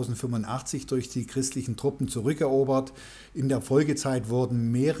 1085 durch die christlichen Truppen zurückerobert. In der Folgezeit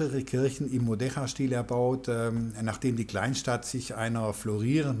wurden mehrere Kirchen im Mudéjar-Stil erbaut, nachdem die Kleinstadt sich einer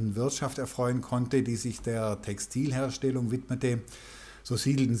florierenden Wirtschaft erfreuen konnte, die sich der Textilherstellung widmete. So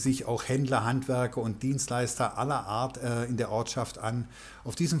siedelten sich auch Händler, Handwerker und Dienstleister aller Art in der Ortschaft an.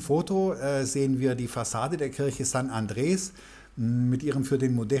 Auf diesem Foto sehen wir die Fassade der Kirche San Andrés mit ihrem für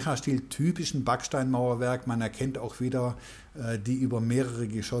den Mudéjar-Stil typischen Backsteinmauerwerk. Man erkennt auch wieder die über mehrere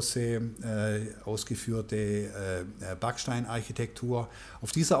Geschosse ausgeführte Backsteinarchitektur.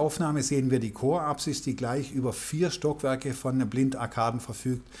 Auf dieser Aufnahme sehen wir die Chorapsis, die gleich über 4 Stockwerke von Blindarkaden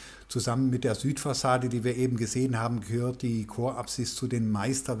verfügt. Zusammen mit der Südfassade, die wir eben gesehen haben, gehört die Chorapsis zu den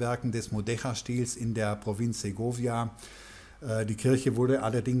Meisterwerken des Mudéjar-Stils in der Provinz Segovia. Die Kirche wurde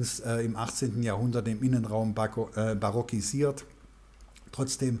allerdings im 18. Jahrhundert im Innenraum barockisiert.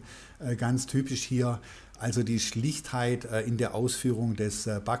 Trotzdem ganz typisch hier also die Schlichtheit in der Ausführung des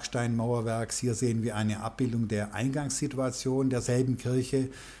Backsteinmauerwerks. Hier sehen wir eine Abbildung der Eingangssituation derselben Kirche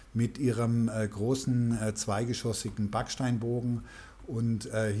mit ihrem großen zweigeschossigen Backsteinbogen. Und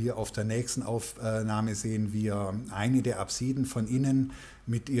hier auf der nächsten Aufnahme sehen wir eine der Apsiden von innen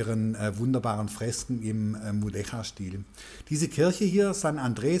mit ihren wunderbaren Fresken im Mudéjar-Stil. Diese Kirche hier, San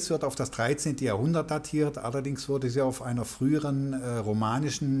Andrés, wird auf das 13. Jahrhundert datiert. Allerdings wurde sie auf einer früheren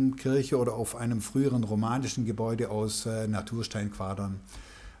romanischen Kirche oder auf einem früheren romanischen Gebäude aus Natursteinquadern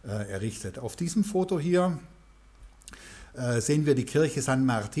errichtet. Auf diesem Foto hier sehen wir die Kirche San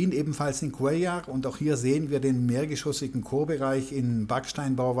Martín, ebenfalls in Cuéllar, und auch hier sehen wir den mehrgeschossigen Chorbereich in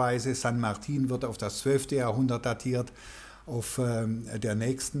Backsteinbauweise. San Martín wird auf das 12. Jahrhundert datiert. Auf der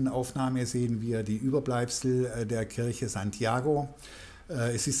nächsten Aufnahme sehen wir die Überbleibsel der Kirche Santiago.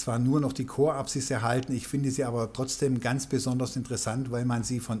 Es ist zwar nur noch die Chorapsis erhalten, ich finde sie aber trotzdem ganz besonders interessant, weil man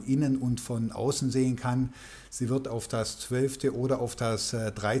sie von innen und von außen sehen kann. Sie wird auf das 12. oder auf das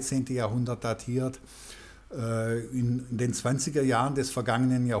 13. Jahrhundert datiert. In den 20er Jahren des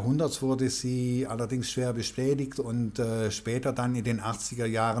vergangenen Jahrhunderts wurde sie allerdings schwer beschädigt und später dann in den 80er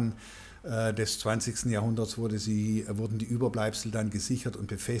Jahren des 20. Jahrhunderts wurden die Überbleibsel dann gesichert und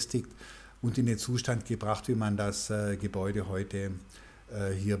befestigt und in den Zustand gebracht, wie man das Gebäude heute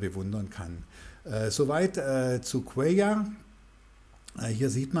hier bewundern kann. Soweit zu Cuéllar. Hier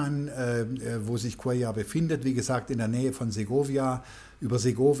sieht man, wo sich Cuéllar befindet, wie gesagt in der Nähe von Segovia. Über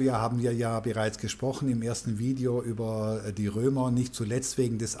Segovia haben wir ja bereits gesprochen im ersten Video über die Römer, nicht zuletzt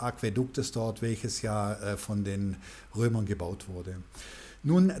wegen des Aquäduktes dort, welches ja von den Römern gebaut wurde.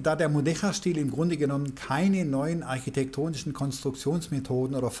 Nun, da der Mudéjar-Stil im Grunde genommen keine neuen architektonischen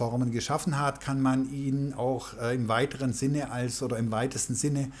Konstruktionsmethoden oder Formen geschaffen hat, kann man ihn auch im weitesten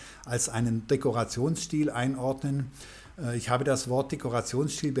Sinne als einen Dekorationsstil einordnen. Ich habe das Wort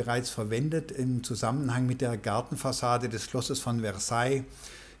Dekorationsstil bereits verwendet im Zusammenhang mit der Gartenfassade des Schlosses von Versailles.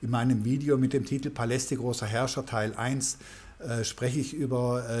 In meinem Video mit dem Titel Paläste großer Herrscher Teil 1 spreche ich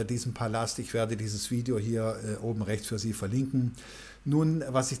über diesen Palast. Ich werde dieses Video hier oben rechts für Sie verlinken. Nun,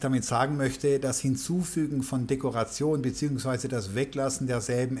 was ich damit sagen möchte, das Hinzufügen von Dekoration bzw. das Weglassen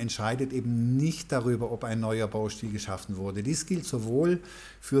derselben entscheidet eben nicht darüber, ob ein neuer Baustil geschaffen wurde. Dies gilt sowohl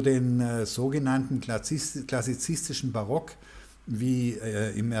für den sogenannten klassizistischen Barock, wie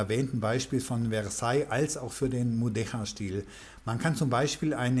im erwähnten Beispiel von Versailles, als auch für den Mudéjar-Stil. Man kann zum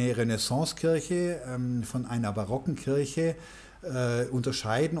Beispiel eine Renaissancekirche von einer barocken Kirche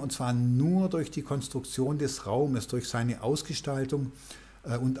unterscheiden, und zwar nur durch die Konstruktion des Raumes, durch seine Ausgestaltung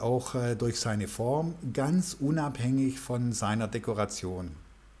und auch durch seine Form, ganz unabhängig von seiner Dekoration.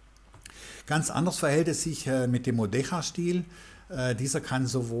 Ganz anders verhält es sich mit dem Mudéjar-Stil. Dieser kann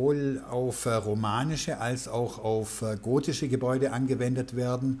sowohl auf romanische als auch auf gotische Gebäude angewendet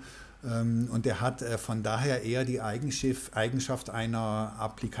werden. Und er hat von daher eher die Eigenschaft einer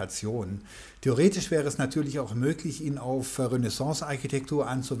Applikation. Theoretisch wäre es natürlich auch möglich, ihn auf Renaissance-Architektur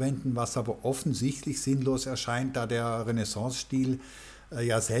anzuwenden, was aber offensichtlich sinnlos erscheint, da der Renaissance-Stil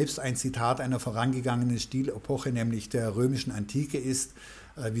ja selbst ein Zitat einer vorangegangenen Stilepoche, nämlich der römischen Antike ist.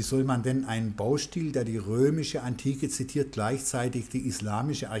 Wie soll man denn einen Baustil, der die römische Antike zitiert, gleichzeitig die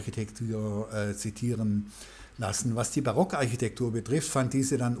islamische Architektur zitieren lassen? Was die Barockarchitektur betrifft, fand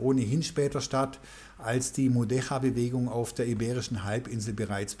diese dann ohnehin später statt, als die Mudéjar-Bewegung auf der Iberischen Halbinsel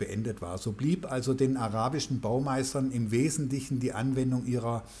bereits beendet war. So blieb also den arabischen Baumeistern im Wesentlichen die Anwendung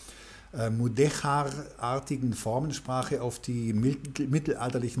ihrer Mudéjar-artigen Formensprache auf die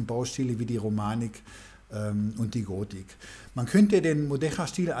mittelalterlichen Baustile wie die Romanik und die Gotik. Man könnte den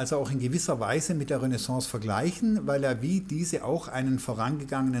Mudéjar-Stil also auch in gewisser Weise mit der Renaissance vergleichen, weil er wie diese auch einen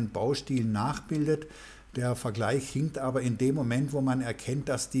vorangegangenen Baustil nachbildet, Der Vergleich hinkt aber in dem Moment, wo man erkennt,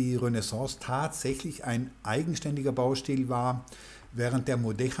 dass die Renaissance tatsächlich ein eigenständiger Baustil war, während der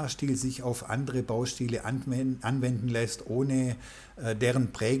Mudéjar-Stil sich auf andere Baustile anwenden lässt, ohne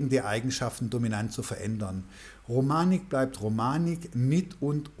deren prägende Eigenschaften dominant zu verändern. Romanik bleibt Romanik mit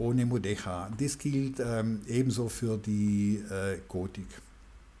und ohne Mudéjar. Dies gilt ebenso für die Gotik.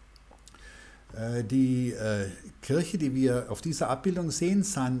 Die Kirche, die wir auf dieser Abbildung sehen,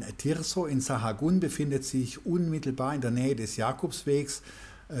 San Tirso in Sahagún, befindet sich unmittelbar in der Nähe des Jakobswegs.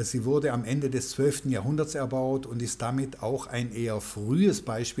 Sie wurde am Ende des 12. Jahrhunderts erbaut und ist damit auch ein eher frühes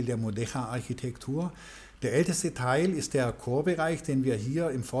Beispiel der Mudéjar-Architektur. Der älteste Teil ist der Chorbereich, den wir hier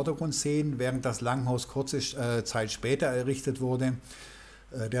im Vordergrund sehen, während das Langhaus kurze Zeit später errichtet wurde.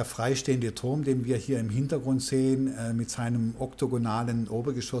 Der freistehende Turm, den wir hier im Hintergrund sehen, mit seinem oktogonalen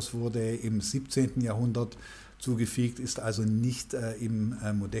Obergeschoss, wurde im 17. Jahrhundert zugefügt, ist also nicht im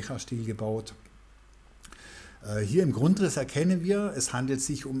Mudéjar-Stil gebaut. Hier im Grundriss erkennen wir, es handelt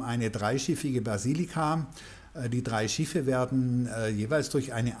sich um eine dreischiffige Basilika. Die drei Schiffe werden jeweils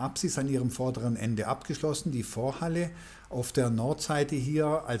durch eine Apsis an ihrem vorderen Ende abgeschlossen. Die Vorhalle auf der Nordseite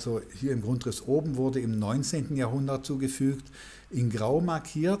hier, also hier im Grundriss oben, wurde im 19. Jahrhundert zugefügt. In Grau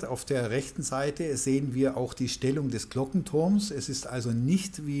markiert auf der rechten Seite sehen wir auch die Stellung des Glockenturms. Es ist also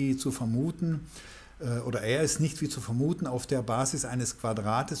nicht wie zu vermuten, er ist nicht wie zu vermuten auf der Basis eines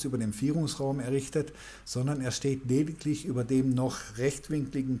Quadrates über dem Vierungsraum errichtet, sondern er steht lediglich über dem noch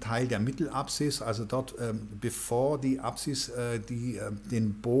rechtwinkligen Teil der Mittelapsis, also dort, bevor die Apsis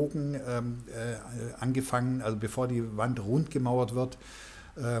den Bogen bevor die Wand rund gemauert wird,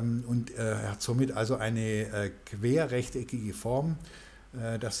 und er hat somit also eine querrechteckige Form.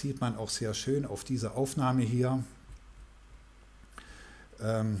 Das sieht man auch sehr schön auf dieser Aufnahme hier.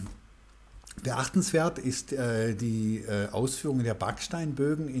 Beachtenswert ist die Ausführung der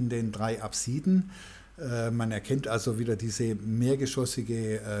Backsteinbögen in den drei Apsiden. Man erkennt also wieder diese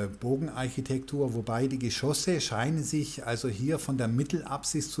mehrgeschossige Bogenarchitektur, wobei die Geschosse scheinen sich also hier von der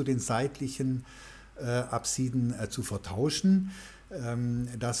Mittelapsis zu den seitlichen Apsiden zu vertauschen.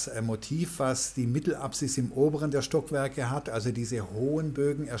 Das Motiv, was die Mittelapsis im oberen der Stockwerke hat, also diese hohen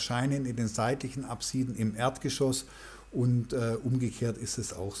Bögen, erscheinen in den seitlichen Apsiden im Erdgeschoss. Und umgekehrt ist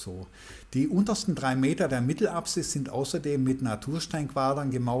es auch so. Die untersten 3 Meter der Mittelapsis sind außerdem mit Natursteinquadern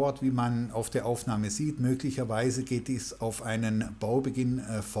gemauert, wie man auf der Aufnahme sieht. Möglicherweise geht dies auf einen Baubeginn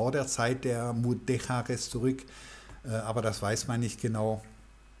vor der Zeit der Mudéjares zurück, aber das weiß man nicht genau.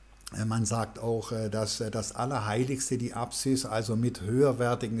 Man sagt auch, dass das Allerheiligste, die Apsis, also mit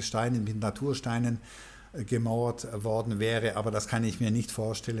höherwertigen Steinen, mit Natursteinen gemauert worden wäre, aber das kann ich mir nicht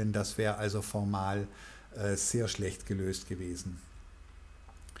vorstellen. Das wäre also formal sehr schlecht gelöst gewesen.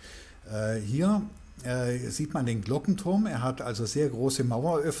 Hier sieht man den Glockenturm. Er hat also sehr große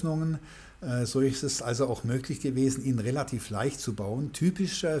Maueröffnungen. So ist es also auch möglich gewesen, ihn relativ leicht zu bauen.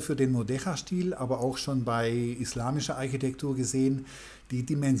 Typisch für den Mudéjar-Stil, aber auch schon bei islamischer Architektur gesehen. Die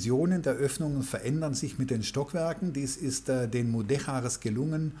Dimensionen der Öffnungen verändern sich mit den Stockwerken. Dies ist den Mudéjares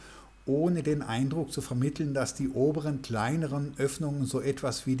gelungen, ohne den Eindruck zu vermitteln, dass die oberen, kleineren Öffnungen so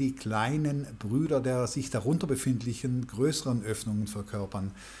etwas wie die kleinen Brüder der sich darunter befindlichen größeren Öffnungen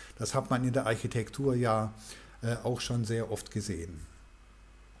verkörpern. Das hat man in der Architektur ja auch schon sehr oft gesehen.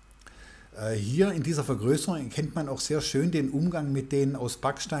 Hier in dieser Vergrößerung erkennt man auch sehr schön den Umgang mit den aus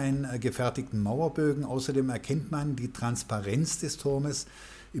Backstein gefertigten Mauerbögen. Außerdem erkennt man die Transparenz des Turmes.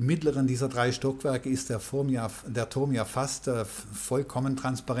 Im mittleren dieser 3 Stockwerke ist der Turm ja fast vollkommen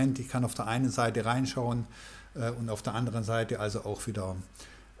transparent. Ich kann auf der einen Seite reinschauen und auf der anderen Seite also auch wieder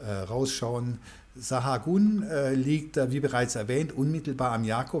rausschauen. Sahagún liegt, wie bereits erwähnt, unmittelbar am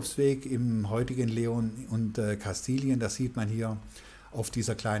Jakobsweg im heutigen León und Kastilien. Das sieht man hier auf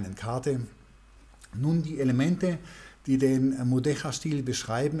dieser kleinen Karte. Nun, die Elemente, die den Mudéjar-Stil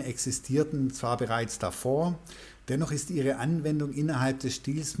beschreiben, existierten zwar bereits davor, dennoch ist ihre Anwendung innerhalb des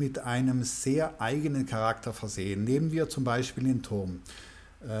Stils mit einem sehr eigenen Charakter versehen. Nehmen wir zum Beispiel den Turm,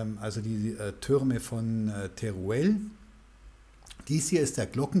 also die Türme von Teruel. Dies hier ist der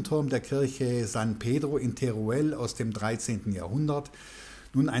Glockenturm der Kirche San Pedro in Teruel aus dem 13. Jahrhundert.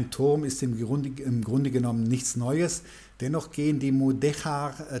 Nun, ein Turm ist im Grunde genommen nichts Neues, dennoch gehen die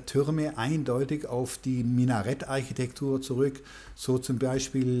Mudéjar-Türme eindeutig auf die Minarettarchitektur zurück, so zum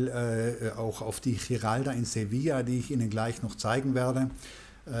Beispiel auch auf die Giralda in Sevilla, die ich Ihnen gleich noch zeigen werde,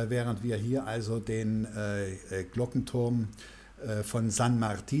 während wir hier also den Glockenturm von San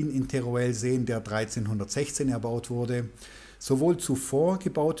Martín in Teruel sehen, der 1316 erbaut wurde. Sowohl zuvor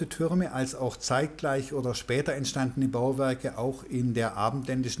gebaute Türme als auch zeitgleich oder später entstandene Bauwerke auch in der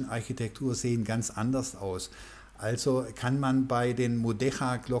abendländischen Architektur sehen ganz anders aus. Also kann man bei den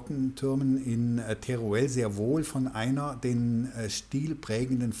Mudéjar-Glockentürmen in Teruel sehr wohl von einer den Stil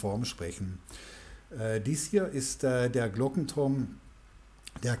prägenden Form sprechen. Dies hier ist der Glockenturm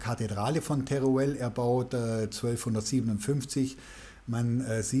der Kathedrale von Teruel, erbaut 1257. Man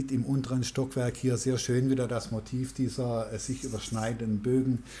sieht im unteren Stockwerk hier sehr schön wieder das Motiv dieser sich überschneidenden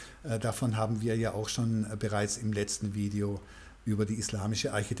Bögen. Davon haben wir ja auch schon bereits im letzten Video über die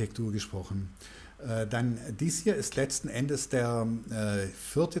islamische Architektur gesprochen. Dann dies hier ist letzten Endes der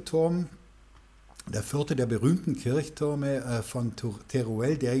vierte Turm, der vierte der berühmten Kirchtürme von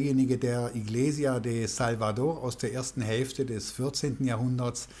Teruel, derjenige der Iglesia de Salvador aus der ersten Hälfte des 14.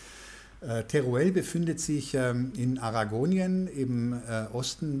 Jahrhunderts. Teruel befindet sich in Aragonien im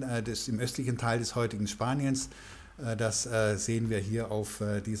Osten, im östlichen Teil des heutigen Spaniens. Das sehen wir hier auf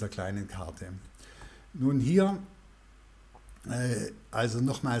dieser kleinen Karte. Nun hier, also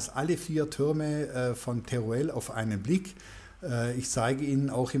nochmals alle 4 Türme von Teruel auf einen Blick. Ich zeige Ihnen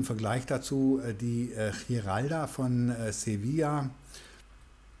auch im Vergleich dazu die Giralda von Sevilla.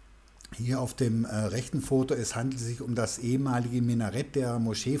 Hier auf dem rechten Foto, es handelt sich um das ehemalige Minarett der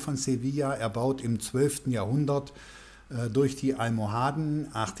Moschee von Sevilla, erbaut im 12. Jahrhundert durch die Almohaden,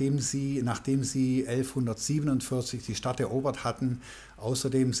 nachdem sie 1147 die Stadt erobert hatten.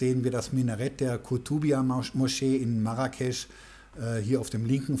 Außerdem sehen wir das Minarett der Kutubia-Moschee in Marrakesch, hier auf dem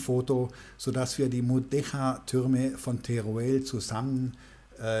linken Foto, sodass wir die Mudéjar-Türme von Teruel zusammen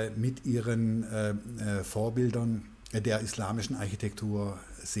mit ihren Vorbildern der islamischen Architektur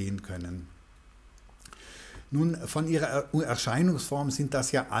sehen können. Nun, von ihrer Erscheinungsform sind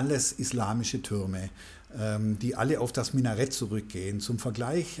das ja alles islamische Türme, die alle auf das Minarett zurückgehen. Zum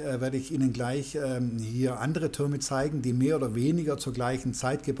Vergleich werde ich Ihnen gleich hier andere Türme zeigen, die mehr oder weniger zur gleichen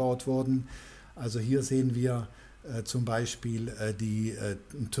Zeit gebaut wurden. Also hier sehen wir zum Beispiel die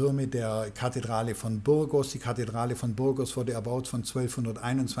Türme der Kathedrale von Burgos. Die Kathedrale von Burgos wurde erbaut von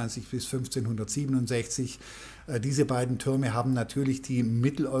 1221 bis 1567. Diese beiden Türme haben natürlich die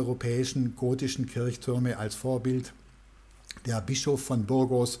mitteleuropäischen gotischen Kirchtürme als Vorbild. Der Bischof von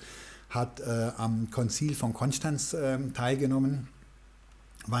Burgos hat am Konzil von Konstanz teilgenommen.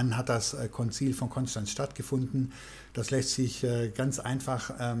 Wann hat das Konzil von Konstanz stattgefunden? Das lässt sich ganz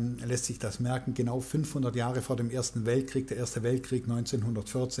einfach lässt sich das merken, genau 500 Jahre vor dem Ersten Weltkrieg, der Erste Weltkrieg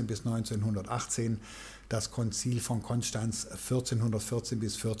 1914 bis 1918, das Konzil von Konstanz 1414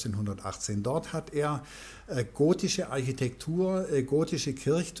 bis 1418. Dort hat er gotische Architektur, gotische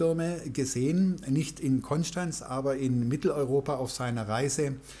Kirchtürme gesehen, nicht in Konstanz, aber in Mitteleuropa auf seiner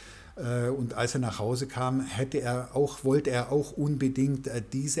Reise. Und als er nach Hause kam, wollte er auch unbedingt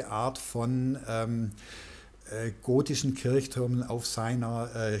diese Art von gotischen Kirchtürmen auf seiner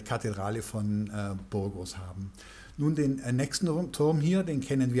Kathedrale von Burgos haben. Nun, den nächsten Turm hier, den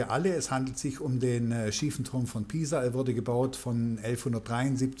kennen wir alle. Es handelt sich um den schiefen Turm von Pisa. Er wurde gebaut von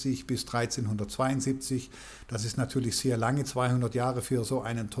 1173 bis 1372. Das ist natürlich sehr lange, 200 Jahre für so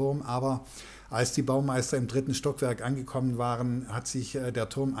einen Turm, aber als die Baumeister im 3. Stockwerk angekommen waren, hat sich der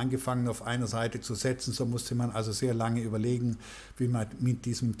Turm angefangen auf einer Seite zu setzen. So musste man also sehr lange überlegen, wie man mit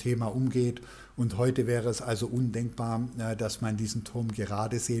diesem Thema umgeht. Und heute wäre es also undenkbar, dass man diesen Turm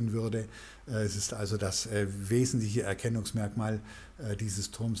gerade sehen würde. Es ist also das wesentliche Erkennungsmerkmal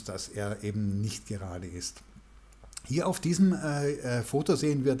dieses Turms, dass er eben nicht gerade ist. Hier auf diesem Foto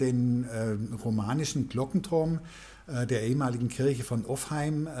sehen wir den romanischen Glockenturm der ehemaligen Kirche von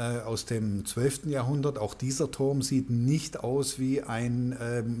Offheim aus dem 12. Jahrhundert. Auch dieser Turm sieht nicht aus wie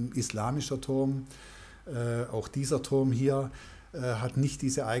ein islamischer Turm. Auch dieser Turm hier hat nicht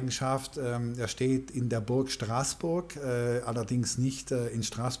diese Eigenschaft. Er steht in der Burg Straßburg, allerdings nicht in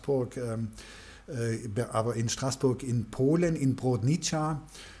Straßburg, aber in Straßburg in Polen, in Brodnica.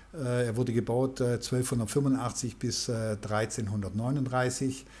 Er wurde gebaut 1285 bis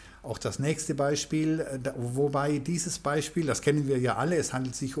 1339. Auch das nächste Beispiel, wobei dieses Beispiel, das kennen wir ja alle, es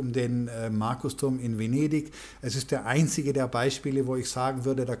handelt sich um den Markusturm in Venedig. Es ist der einzige der Beispiele, wo ich sagen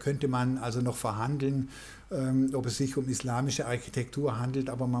würde, da könnte man also noch verhandeln, ob es sich um islamische Architektur handelt.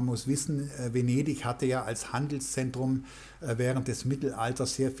 Aber man muss wissen, Venedig hatte ja als Handelszentrum während des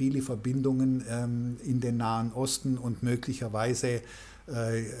Mittelalters sehr viele Verbindungen in den Nahen Osten und möglicherweise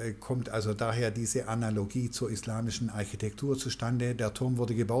kommt also daher diese Analogie zur islamischen Architektur zustande. Der Turm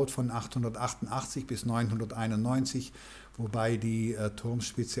wurde gebaut von 888 bis 991, wobei die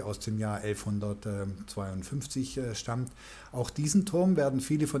Turmspitze aus dem Jahr 1152 stammt. Auch diesen Turm werden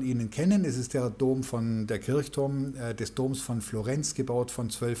viele von Ihnen kennen. Es ist der Kirchturm des Doms von Florenz, gebaut von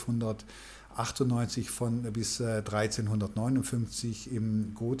 1298 bis 1359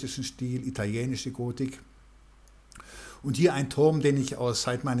 im gotischen Stil, italienische Gotik. Und hier ein Turm, den ich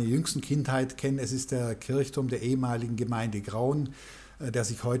seit meiner jüngsten Kindheit kenne. Es ist der Kirchturm der ehemaligen Gemeinde Grauen, der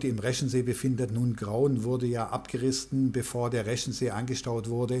sich heute im Reschensee befindet. Nun, Grauen wurde ja abgerissen, bevor der Reschensee angestaut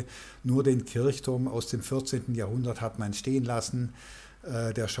wurde. Nur den Kirchturm aus dem 14. Jahrhundert hat man stehen lassen.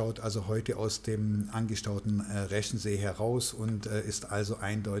 Der schaut also heute aus dem angestauten Reschensee heraus und ist also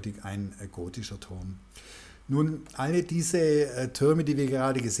eindeutig ein gotischer Turm. Nun, alle diese Türme, die wir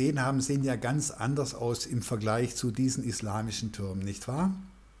gerade gesehen haben, sehen ja ganz anders aus im Vergleich zu diesen islamischen Türmen, nicht wahr?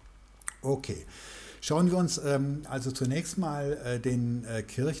 Okay. Schauen wir uns also zunächst mal den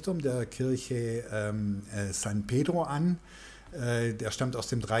Kirchturm der Kirche San Pedro an. Der stammt aus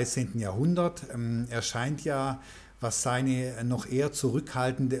dem 13. Jahrhundert. Er scheint ja, was seine noch eher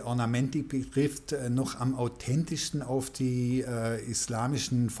zurückhaltende Ornamentik betrifft, noch am authentischsten auf die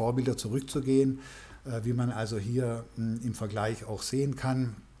islamischen Vorbilder zurückzugehen, wie man also hier im Vergleich auch sehen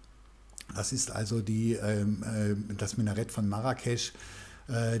kann. Das ist also das Minarett von Marrakesch.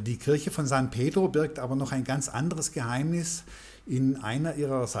 Die Kirche von San Pedro birgt aber noch ein ganz anderes Geheimnis. In einer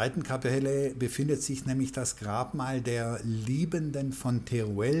ihrer Seitenkapelle befindet sich nämlich das Grabmal der Liebenden von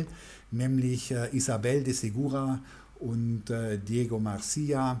Teruel, nämlich Isabel de Segura und Diego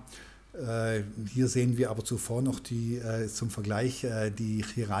Marcia. Hier sehen wir aber zuvor noch zum Vergleich die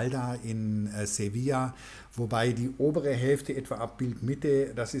Giralda in Sevilla, wobei die obere Hälfte etwa ab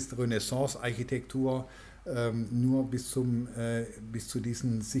Bildmitte, das ist Renaissance-Architektur, nur bis zu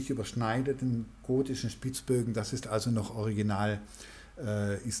diesen sich überschneidenden gotischen Spitzbögen. Das ist also noch original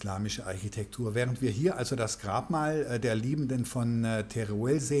islamische Architektur. Während wir hier also das Grabmal der Liebenden von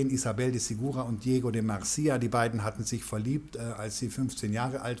Teruel sehen, Isabel de Segura und Diego de Marcia. Die beiden hatten sich verliebt, als sie 15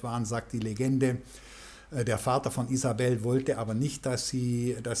 Jahre alt waren, sagt die Legende. Der Vater von Isabel wollte aber nicht, dass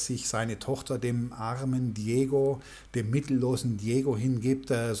sich seine Tochter dem armen Diego, dem mittellosen Diego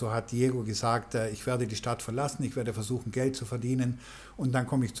hingibt. So hat Diego gesagt, ich werde die Stadt verlassen, ich werde versuchen, Geld zu verdienen und dann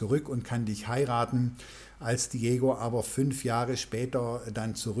komme ich zurück und kann dich heiraten. Als Diego aber 5 Jahre später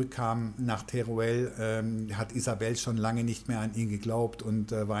dann zurückkam nach Teruel, hat Isabel schon lange nicht mehr an ihn geglaubt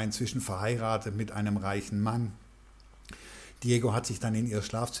und war inzwischen verheiratet mit einem reichen Mann. Diego hat sich dann in ihr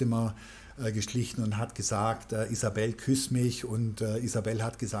Schlafzimmer geschlichen und hat gesagt, Isabel, küss mich, und Isabel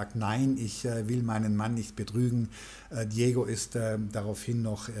hat gesagt, nein, ich will meinen Mann nicht betrügen. Diego ist daraufhin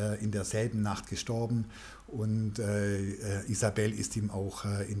noch in derselben Nacht gestorben und Isabel ist ihm auch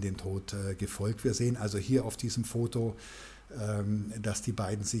in den Tod gefolgt. Wir sehen also hier auf diesem Foto, dass die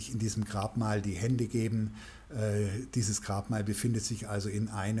beiden sich in diesem Grabmal die Hände geben. Dieses Grabmal befindet sich also in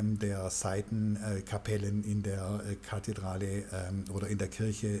einem der Seitenkapellen in der Kathedrale oder in der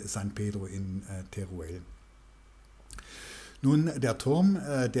Kirche San Pedro in Teruel. Nun, der Turm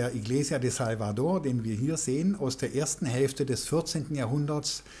der Iglesia de Salvador, den wir hier sehen, aus der ersten Hälfte des 14.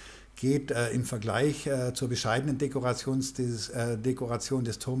 Jahrhunderts, geht im Vergleich zur bescheidenen Dekoration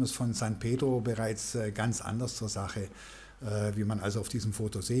des Turmes von San Pedro bereits ganz anders zur Sache, wie man also auf diesem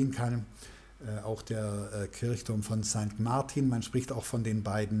Foto sehen kann. Auch der Kirchturm von St. Martin, man spricht auch von den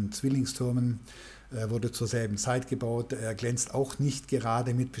beiden Zwillingstürmen, wurde zur selben Zeit gebaut. Er glänzt auch nicht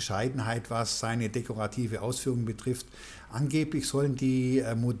gerade mit Bescheidenheit, was seine dekorative Ausführung betrifft. Angeblich sollen die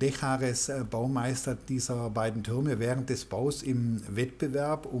Mudejares-Baumeister dieser beiden Türme während des Baus im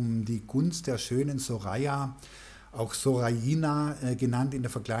Wettbewerb um die Gunst der schönen Soraya, auch Sorayina genannt in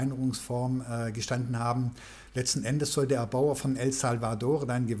der Verkleinerungsform, gestanden haben. Letzten Endes soll der Erbauer von El Salvador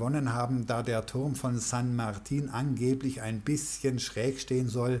dann gewonnen haben, da der Turm von San Martin angeblich ein bisschen schräg stehen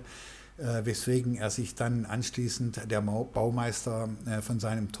soll, weswegen er sich dann anschließend, der Baumeister, von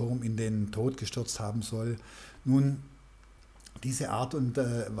seinem Turm in den Tod gestürzt haben soll. Nun, diese Art und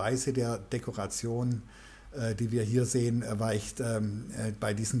Weise der Dekoration, die wir hier sehen, weicht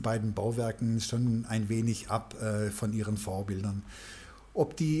bei diesen beiden Bauwerken schon ein wenig ab von ihren Vorbildern.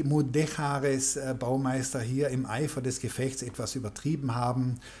 Ob die Mudejares-Baumeister hier im Eifer des Gefechts etwas übertrieben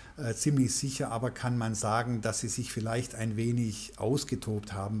haben, ziemlich sicher aber kann man sagen, dass sie sich vielleicht ein wenig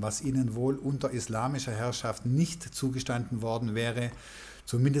ausgetobt haben, was ihnen wohl unter islamischer Herrschaft nicht zugestanden worden wäre.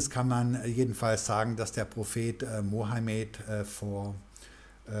 Zumindest kann man jedenfalls sagen, dass der Prophet Mohammed vor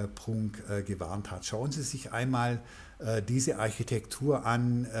Prunk gewarnt hat. Schauen Sie sich einmal diese Architektur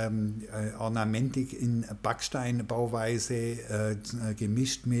an, Ornamentik in Backsteinbauweise,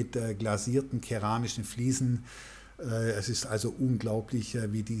 gemischt mit glasierten keramischen Fliesen. Es ist also unglaublich,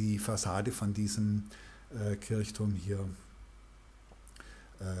 wie die Fassade von diesem Kirchturm hier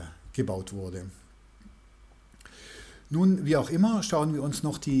gebaut wurde. Nun, wie auch immer, schauen wir uns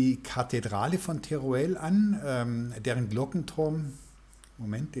noch die Kathedrale von Teruel an, deren Glockenturm,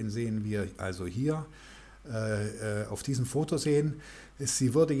 Moment, den sehen wir also hier, auf diesem Foto sehen.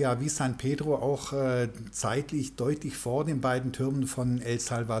 Sie wurde ja wie San Pedro auch zeitlich deutlich vor den beiden Türmen von El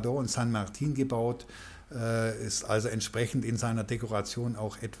Salvador und San Martín gebaut, ist also entsprechend in seiner Dekoration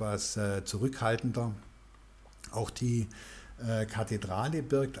auch etwas zurückhaltender. Auch die Kathedrale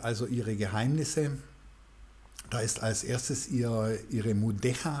birgt also ihre Geheimnisse. Da ist als erstes ihre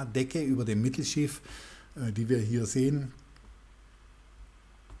Mudeja-Decke über dem Mittelschiff, die wir hier sehen.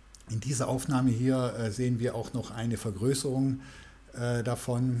 In dieser Aufnahme hier sehen wir auch noch eine Vergrößerung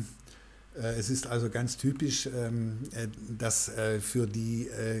davon. Es ist also ganz typisch, dass für die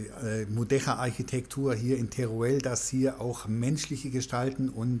Mudeja-Architektur hier in Teruel, dass hier auch menschliche Gestalten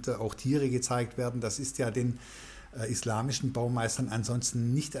und auch Tiere gezeigt werden. Das ist ja den islamischen Baumeistern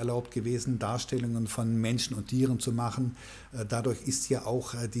ansonsten nicht erlaubt gewesen, Darstellungen von Menschen und Tieren zu machen. Dadurch ist ja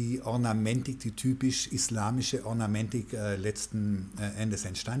auch die Ornamentik, die typisch islamische Ornamentik letzten Endes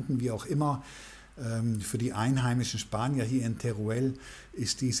entstanden. Wie auch immer, für die einheimischen Spanier hier in Teruel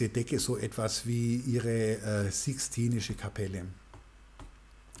ist diese Decke so etwas wie ihre Sixtinische Kapelle.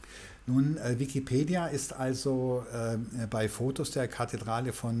 Nun, Wikipedia ist also bei Fotos der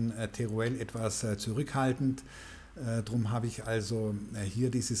Kathedrale von Teruel etwas zurückhaltend. Darum habe ich also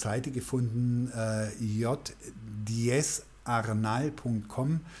hier diese Seite gefunden,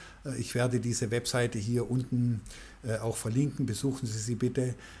 j10arnal.com. Ich werde diese Webseite hier unten auch verlinken. Besuchen Sie sie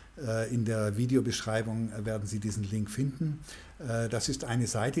bitte. In der Videobeschreibung werden Sie diesen Link finden. Das ist eine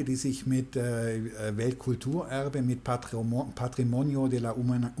Seite, die sich mit Weltkulturerbe, mit Patrimonio de la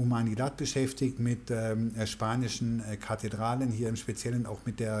Humanidad beschäftigt, mit spanischen Kathedralen, hier im Speziellen auch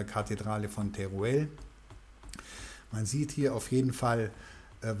mit der Kathedrale von Teruel. Man sieht hier auf jeden Fall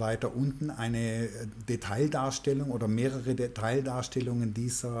weiter unten eine Detaildarstellung oder mehrere Detaildarstellungen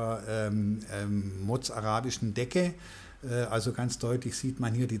dieser mozarabischen Decke. Also ganz deutlich sieht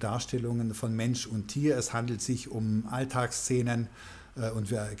man hier die Darstellungen von Mensch und Tier. Es handelt sich um Alltagsszenen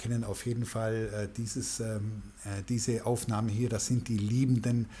und wir erkennen auf jeden Fall diese Aufnahme hier, das sind die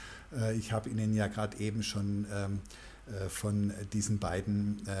Liebenden. Ich habe Ihnen ja gerade eben schon von diesen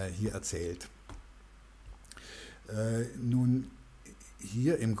beiden hier erzählt. Nun,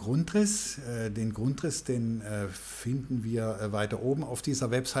 hier im Grundriss, den finden wir weiter oben auf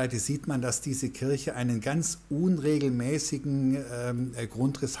dieser Webseite, sieht man, dass diese Kirche einen ganz unregelmäßigen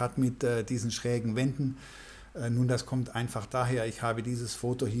Grundriss hat mit diesen schrägen Wänden. Nun, das kommt einfach daher, ich habe dieses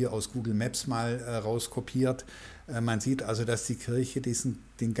Foto hier aus Google Maps mal rauskopiert. Man sieht also, dass die Kirche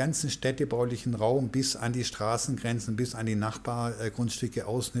den ganzen städtebaulichen Raum bis an die Straßengrenzen, bis an die Nachbargrundstücke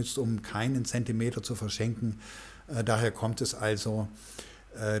ausnützt, um keinen Zentimeter zu verschenken. Daher kommt es also,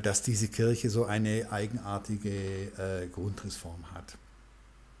 dass diese Kirche so eine eigenartige Grundrissform hat.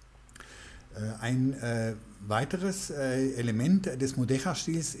 Ein weiteres Element des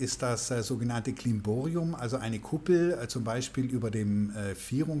Mudeja-Stils ist das sogenannte Klimborium, also eine Kuppel, zum Beispiel über dem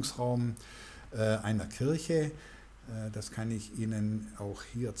Vierungsraum einer Kirche. Das kann ich Ihnen auch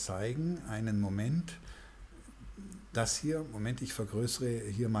hier zeigen. Einen Moment. Das hier, Moment, ich vergrößere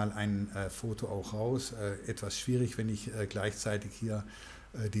hier mal ein Foto auch raus. Etwas schwierig, wenn ich gleichzeitig hier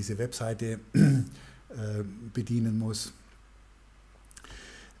diese Webseite bedienen muss.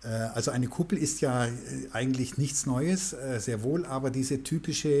 Also eine Kuppel ist ja eigentlich nichts Neues, sehr wohl, aber diese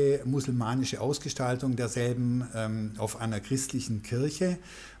typische musulmanische Ausgestaltung derselben auf einer christlichen Kirche.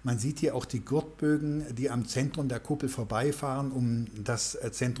 Man sieht hier auch die Gurtbögen, die am Zentrum der Kuppel vorbeifahren, um das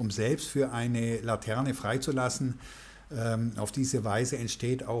Zentrum selbst für eine Laterne freizulassen. Auf diese Weise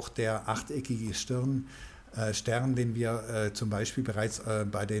entsteht auch der achteckige Stern, den wir zum Beispiel bereits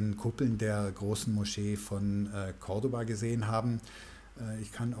bei den Kuppeln der großen Moschee von Cordoba gesehen haben.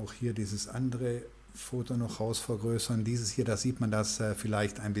 Ich kann auch hier dieses andere Foto noch rausvergrößern. Dieses hier, da sieht man das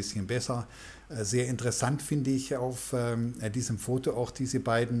vielleicht ein bisschen besser. Sehr interessant finde ich auf diesem Foto auch diese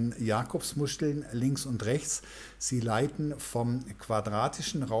beiden Jakobsmuscheln links und rechts. Sie leiten vom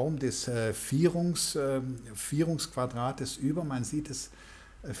quadratischen Raum des Vierungsquadrates über. Man sieht es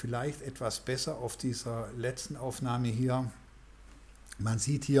vielleicht etwas besser auf dieser letzten Aufnahme hier. Man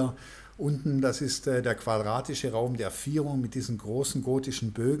sieht hier unten, das ist der quadratische Raum der Vierung mit diesen großen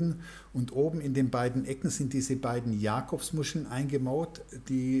gotischen Bögen und oben in den beiden Ecken sind diese beiden Jakobsmuscheln eingemauert,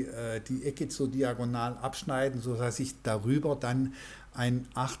 die die Ecke so diagonal abschneiden, sodass sich darüber dann ein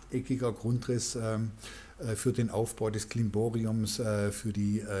achteckiger Grundriss für den Aufbau des Klimboriums für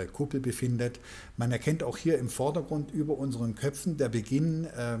die Kuppel befindet. Man erkennt auch hier im Vordergrund über unseren Köpfen der Beginn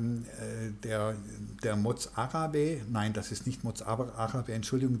der Mozarabe, nein, das ist nicht Mozarabe,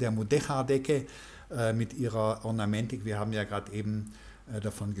 Entschuldigung, der Mudeja-Decke mit ihrer Ornamentik. Wir haben ja gerade eben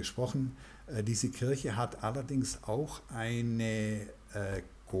davon gesprochen. Diese Kirche hat allerdings auch eine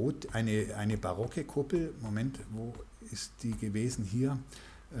eine barocke Kuppel. Moment, wo ist die gewesen? Hier.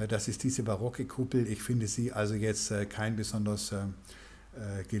 Das ist diese barocke Kuppel. Ich finde sie also jetzt kein besonders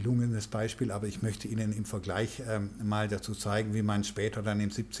gelungenes Beispiel, aber ich möchte Ihnen im Vergleich mal dazu zeigen, wie man später dann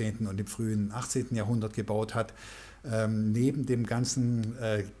im 17. und im frühen 18. Jahrhundert gebaut hat. Neben dem ganzen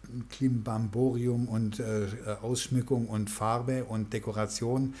Klimbamborium und Ausschmückung und Farbe und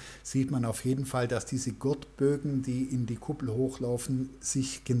Dekoration sieht man auf jeden Fall, dass diese Gurtbögen, die in die Kuppel hochlaufen,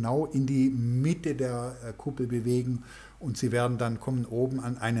 sich genau in die Mitte der Kuppel bewegen und sie kommen oben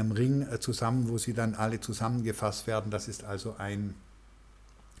an einem Ring zusammen, wo sie dann alle zusammengefasst werden. Das ist also ein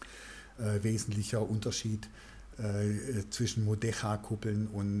wesentlicher Unterschied zwischen Mudéjar-Kuppeln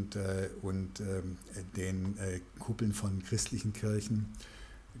und den Kuppeln von christlichen Kirchen.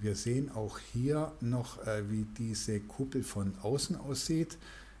 Wir sehen auch hier noch, wie diese Kuppel von außen aussieht.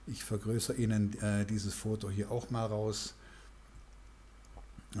 Ich vergrößere Ihnen dieses Foto hier auch mal raus.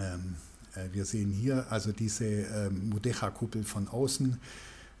 Wir sehen hier also diese Mudéjar-Kuppel von außen.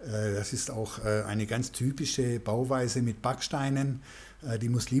 Das ist auch eine ganz typische Bauweise mit Backsteinen. Die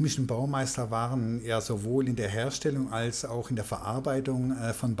muslimischen Baumeister waren ja sowohl in der Herstellung als auch in der Verarbeitung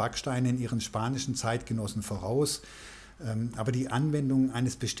von Backsteinen ihren spanischen Zeitgenossen voraus. Aber die Anwendung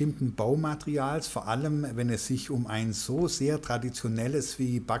eines bestimmten Baumaterials, vor allem wenn es sich um ein so sehr traditionelles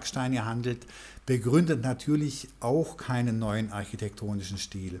wie Backsteine handelt, begründet natürlich auch keinen neuen architektonischen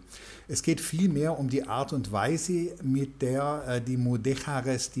Stil. Es geht vielmehr um die Art und Weise, mit der die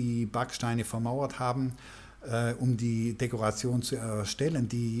Mudéjares die Backsteine vermauert haben, um die Dekoration zu erstellen.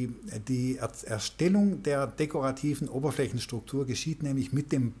 Die Erstellung der dekorativen Oberflächenstruktur geschieht nämlich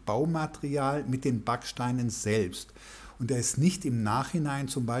mit dem Baumaterial, mit den Backsteinen selbst. Und er ist nicht im Nachhinein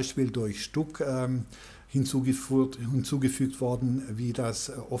zum Beispiel durch Stuck hinzugefügt worden, wie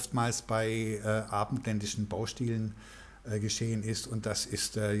das oftmals bei abendländischen Baustilen geschehen ist. Und das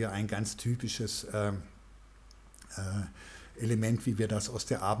ist ja ein ganz typisches Element, wie wir das aus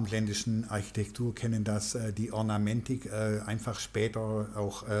der abendländischen Architektur kennen, dass die Ornamentik einfach später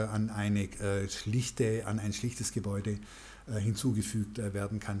auch an ein schlichtes Gebäude hinzugefügt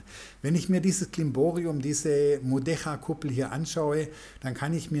werden kann. Wenn ich mir dieses Klimborium, diese Mudéjar-Kuppel hier anschaue, dann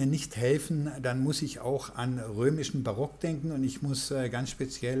kann ich mir nicht helfen, dann muss ich auch an römischen Barock denken und ich muss ganz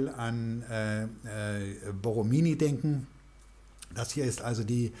speziell an Borromini denken. Das hier ist also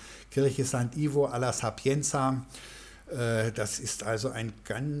die Kirche Sant'Ivo alla Sapienza. Das ist also ein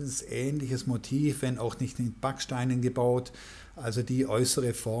ganz ähnliches Motiv, wenn auch nicht mit Backsteinen gebaut. Also die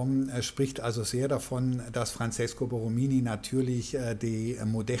äußere Form spricht also sehr davon, dass Francesco Borromini natürlich die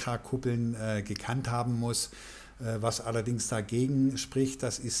Mudéjar-Kuppeln gekannt haben muss. Was allerdings dagegen spricht,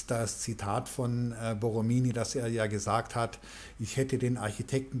 das ist das Zitat von Borromini, dass er ja gesagt hat, ich hätte den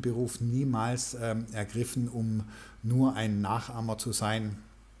Architektenberuf niemals ergriffen, um nur ein Nachahmer zu sein.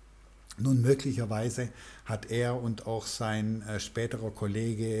 Nun, möglicherweise hat er und auch sein späterer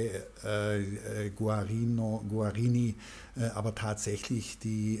Kollege Guarini aber tatsächlich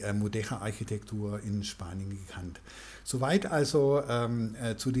die Mudéjar-Architektur in Spanien gekannt. Soweit also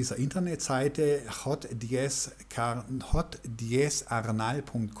zu dieser Internetseite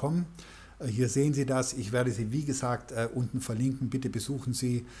hot-arnal.com. Hier sehen Sie das. Ich werde Sie, wie gesagt, unten verlinken. Bitte besuchen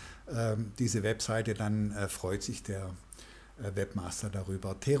Sie diese Webseite, dann freut sich der Webmaster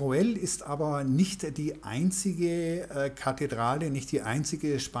darüber. Teruel ist aber nicht die einzige Kathedrale, nicht die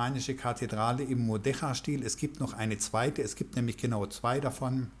einzige spanische Kathedrale im Mudéjar-Stil. Es gibt noch eine zweite, es gibt nämlich genau zwei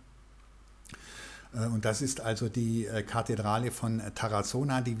davon. Und das ist also die Kathedrale von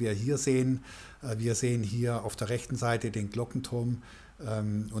Tarazona, die wir hier sehen. Wir sehen hier auf der rechten Seite den Glockenturm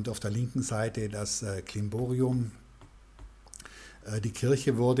und auf der linken Seite das Klimborium. Die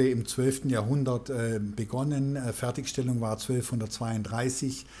Kirche wurde im 12. Jahrhundert begonnen, Fertigstellung war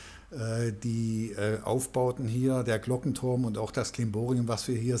 1232. Die Aufbauten hier, der Glockenturm und auch das Klimborium, was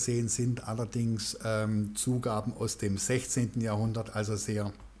wir hier sehen, sind allerdings Zugaben aus dem 16. Jahrhundert, also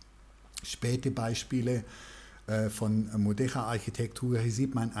sehr späte Beispiele von Mudéjar-Architektur. Hier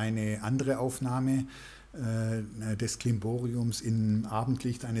sieht man eine andere Aufnahme des Klimboriums im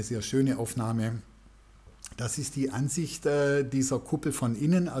Abendlicht, eine sehr schöne Aufnahme. Das ist die Ansicht dieser Kuppel von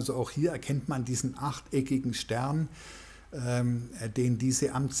innen, also auch hier erkennt man diesen achteckigen Stern, den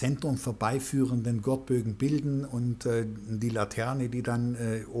diese am Zentrum vorbeiführenden Gurtbögen bilden und die Laterne, die dann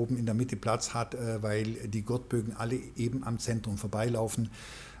oben in der Mitte Platz hat, weil die Gurtbögen alle eben am Zentrum vorbeilaufen.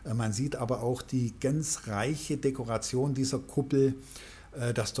 Man sieht aber auch die ganz reiche Dekoration dieser Kuppel.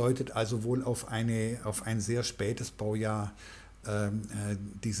 Das deutet also wohl auf ein sehr spätes Baujahr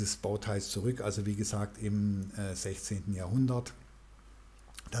dieses Bauteils zurück, also wie gesagt im 16. Jahrhundert.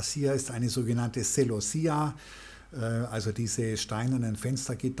 Das hier ist eine sogenannte Celosía. Also diese steinernen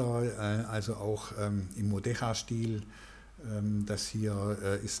Fenstergitter, also auch im Mudéjar-Stil. Das hier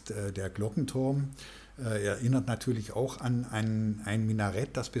ist der Glockenturm. Erinnert natürlich auch an ein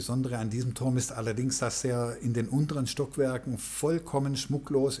Minarett. Das Besondere an diesem Turm ist allerdings, dass er in den unteren Stockwerken vollkommen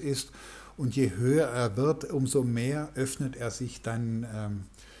schmucklos ist. Und je höher er wird, umso mehr öffnet er sich dann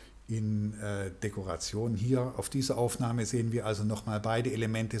in Dekoration. Hier auf dieser Aufnahme sehen wir also nochmal beide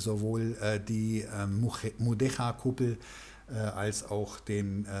Elemente, sowohl die Mudéjar-Kuppel als auch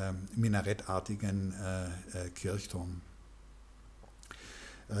den minarettartigen Kirchturm.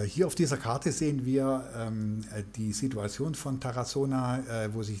 Hier auf dieser Karte sehen wir die Situation von Tarazona,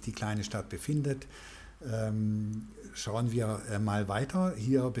 wo sich die kleine Stadt befindet. Schauen wir mal weiter.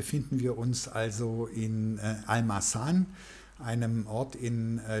 Hier befinden wir uns also in Almazán, einem Ort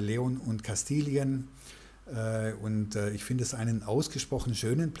in León und Kastilien. Und ich finde es einen ausgesprochen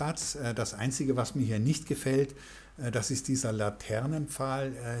schönen Platz. Das Einzige, was mir hier nicht gefällt, das ist dieser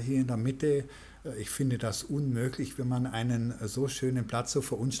Laternenpfahl hier in der Mitte. Ich finde das unmöglich, wenn man einen so schönen Platz so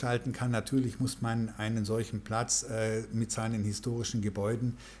verunstalten kann. Natürlich muss man einen solchen Platz mit seinen historischen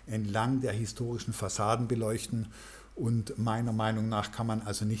Gebäuden entlang der historischen Fassaden beleuchten. Und meiner Meinung nach kann man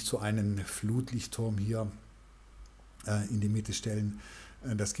also nicht so einen Flutlichtturm hier in die Mitte stellen.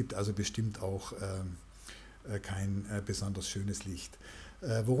 Das gibt also bestimmt auch kein besonders schönes Licht.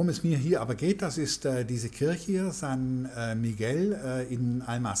 Worum es mir hier aber geht, das ist diese Kirche hier, San Miguel in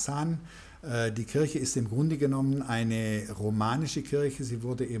Almazán. Die Kirche ist im Grunde genommen eine romanische Kirche. Sie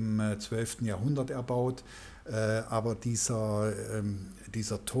wurde im 12. Jahrhundert erbaut. Aber dieser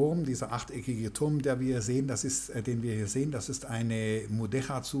Turm, dieser achteckige Turm, den wir hier sehen, das ist eine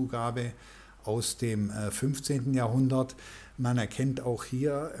Mudéjar-Zugabe aus dem 15. Jahrhundert. Man erkennt auch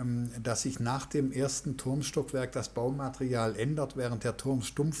hier, dass sich nach dem ersten Turmstockwerk das Baumaterial ändert. Während der Turm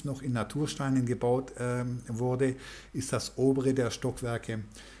stumpf noch in Natursteinen gebaut wurde, ist das obere der Stockwerke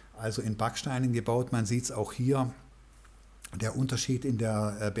also in Backsteinen gebaut. Man sieht es auch hier, der Unterschied in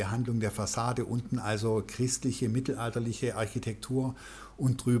der Behandlung der Fassade. Unten also christliche, mittelalterliche Architektur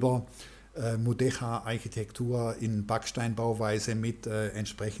und drüber Mudéjar-Architektur in Backsteinbauweise mit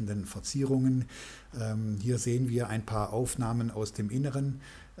entsprechenden Verzierungen. Hier sehen wir ein paar Aufnahmen aus dem Inneren.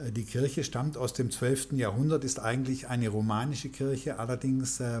 Die Kirche stammt aus dem 12. Jahrhundert, ist eigentlich eine romanische Kirche.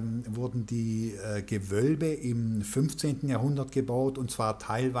 Allerdings wurden die Gewölbe im 15. Jahrhundert gebaut, und zwar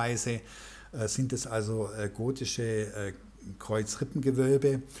teilweise sind es also gotische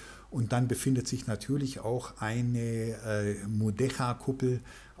Kreuzrippengewölbe. Und dann befindet sich natürlich auch eine Mudéjar-Kuppel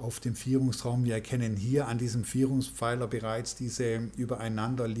auf dem Vierungsraum. Wir erkennen hier an diesem Vierungspfeiler bereits diese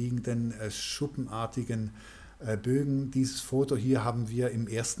übereinander liegenden schuppenartigen Bögen. Dieses Foto hier haben wir im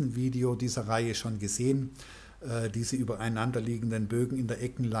ersten Video dieser Reihe schon gesehen. Diese übereinander liegenden Bögen in der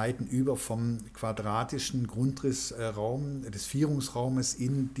Ecken leiten über vom quadratischen Grundrissraum des Vierungsraumes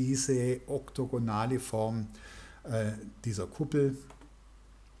in diese oktogonale Form dieser Kuppel.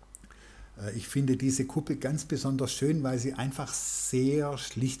 Ich finde diese Kuppel ganz besonders schön, weil sie einfach sehr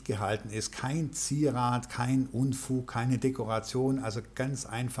schlicht gehalten ist. Kein Zierat, kein Unfug, keine Dekoration, also ganz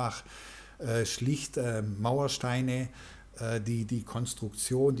einfach schlicht Mauersteine, die die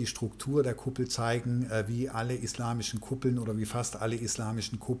Konstruktion, die Struktur der Kuppel zeigen, wie alle islamischen Kuppeln oder wie fast alle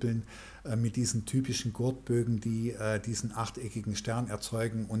islamischen Kuppeln mit diesen typischen Gurtbögen, die diesen achteckigen Stern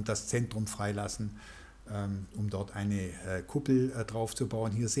erzeugen und das Zentrum freilassen, um dort eine Kuppel drauf zu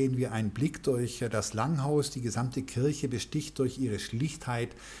bauen. Hier sehen wir einen Blick durch das Langhaus. Die gesamte Kirche besticht durch ihre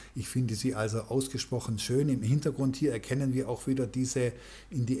Schlichtheit. Ich finde sie also ausgesprochen schön. Im Hintergrund hier erkennen wir auch wieder diese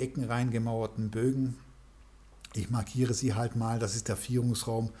in die Ecken reingemauerten Bögen. Ich markiere sie halt mal. Das ist der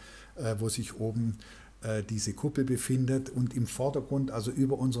Vierungsraum, wo sich oben diese Kuppel befindet, und im Vordergrund, also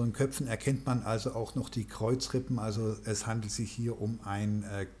über unseren Köpfen, erkennt man also auch noch die Kreuzrippen. Also es handelt sich hier um ein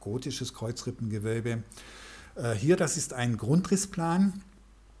gotisches Kreuzrippengewölbe. Hier, das ist ein Grundrissplan.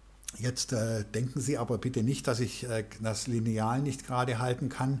 Jetzt denken Sie aber bitte nicht, dass ich das Lineal nicht gerade halten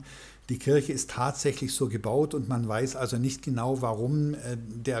kann. Die Kirche ist tatsächlich so gebaut, und man weiß also nicht genau, warum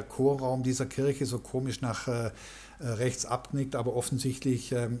der Chorraum dieser Kirche so komisch nach rechts abknickt, aber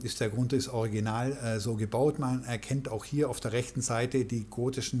offensichtlich ist der Grundriss original so gebaut. Man erkennt auch hier auf der rechten Seite die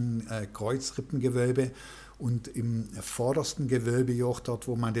gotischen Kreuzrippengewölbe, und im vordersten Gewölbejoch, dort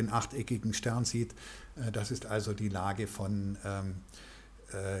wo man den achteckigen Stern sieht, das ist also die Lage von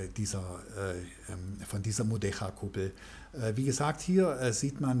dieser Mudéjar-Kuppel. Wie gesagt, hier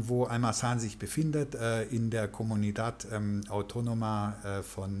sieht man, wo Almazán sich befindet, in der Comunidad Autónoma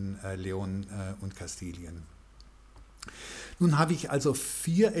von León und Kastilien. Nun habe ich also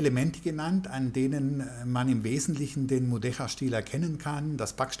 4 Elemente genannt, an denen man im Wesentlichen den Mudéjar-Stil erkennen kann: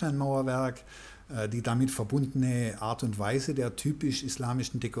 das Backsteinmauerwerk, die damit verbundene Art und Weise der typisch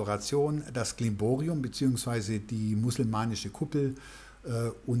islamischen Dekoration, das Glimborium bzw. die musulmanische Kuppel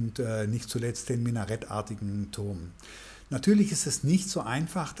und nicht zuletzt den minarettartigen Turm. Natürlich ist es nicht so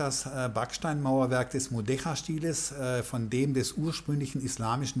einfach, das Backsteinmauerwerk des Mudéjar-Stiles von dem des ursprünglichen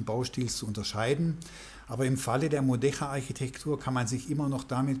islamischen Baustils zu unterscheiden. Aber im Falle der Mudéjar-Architektur kann man sich immer noch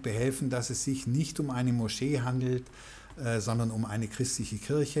damit behelfen, dass es sich nicht um eine Moschee handelt, sondern um eine christliche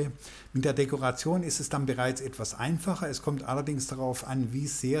Kirche. Mit der Dekoration ist es dann bereits etwas einfacher. Es kommt allerdings darauf an, wie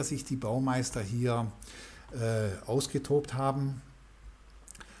sehr sich die Baumeister hier ausgetobt haben.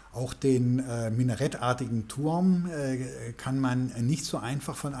 Auch den minarettartigen Turm kann man nicht so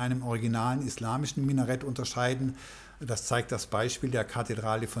einfach von einem originalen islamischen Minarett unterscheiden. Das zeigt das Beispiel der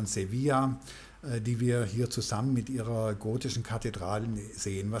Kathedrale von Sevilla, die wir hier zusammen mit ihrer gotischen Kathedrale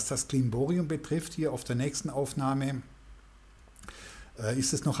sehen. Was das Glimborium betrifft, hier auf der nächsten Aufnahme,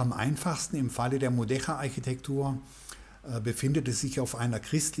 ist es noch am einfachsten. Im Falle der Mudéjar-Architektur befindet es sich auf einer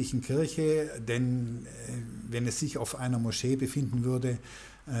christlichen Kirche, denn wenn es sich auf einer Moschee befinden würde,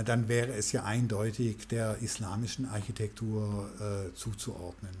 dann wäre es ja eindeutig der islamischen Architektur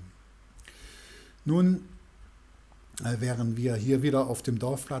zuzuordnen. Nun, während wir hier wieder auf dem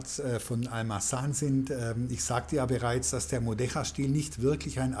Dorfplatz von Almazan sind, ich sagte ja bereits, dass der Mudéjar-Stil nicht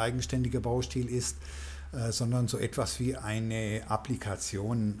wirklich ein eigenständiger Baustil ist, sondern so etwas wie eine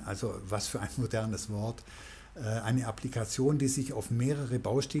Applikation, also was für ein modernes Wort, eine Applikation, die sich auf mehrere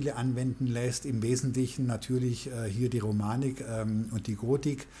Baustile anwenden lässt, im Wesentlichen natürlich hier die Romanik und die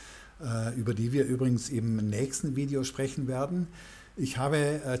Gotik, über die wir übrigens im nächsten Video sprechen werden. Ich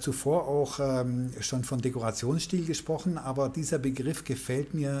habe zuvor auch schon von Dekorationsstil gesprochen, aber dieser Begriff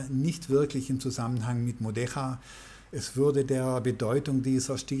gefällt mir nicht wirklich im Zusammenhang mit Mudéjar. Es würde der Bedeutung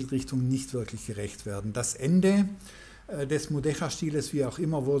dieser Stilrichtung nicht wirklich gerecht werden. Das Ende des Mudéjar-Stiles, wie auch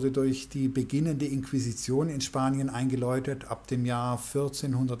immer, wurde durch die beginnende Inquisition in Spanien eingeläutet. Ab dem Jahr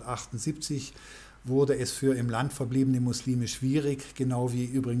 1478 wurde es für im Land verbliebene Muslime schwierig, genau wie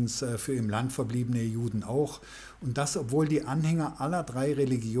übrigens für im Land verbliebene Juden auch. Und das, obwohl die Anhänger aller drei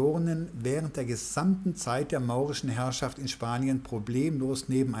Religionen während der gesamten Zeit der maurischen Herrschaft in Spanien problemlos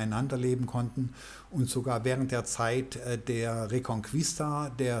nebeneinander leben konnten und sogar während der Zeit der Reconquista,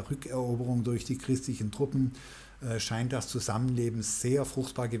 der Rückeroberung durch die christlichen Truppen, scheint das Zusammenleben sehr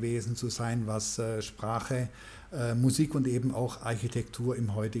fruchtbar gewesen zu sein, was Sprache, Musik und eben auch Architektur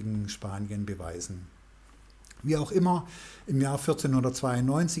im heutigen Spanien beweisen. Wie auch immer, im Jahr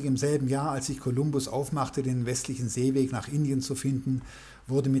 1492, im selben Jahr, als sich Kolumbus aufmachte, den westlichen Seeweg nach Indien zu finden,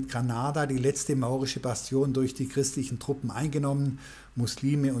 wurde mit Granada die letzte maurische Bastion durch die christlichen Truppen eingenommen.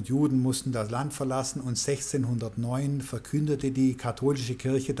 Muslime und Juden mussten das Land verlassen und 1609 verkündete die katholische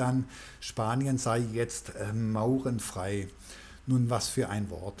Kirche dann, Spanien sei jetzt maurenfrei. Nun, was für ein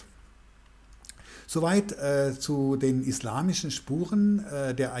Wort. Soweit zu den islamischen Spuren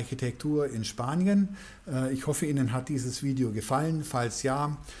der Architektur in Spanien. Ich hoffe, Ihnen hat dieses Video gefallen. Falls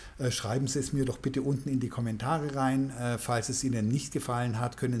ja, schreiben Sie es mir doch bitte unten in die Kommentare rein. Falls es Ihnen nicht gefallen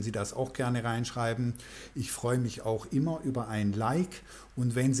hat, können Sie das auch gerne reinschreiben. Ich freue mich auch immer über ein Like.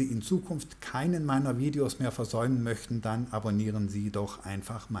 Und wenn Sie in Zukunft keinen meiner Videos mehr versäumen möchten, dann abonnieren Sie doch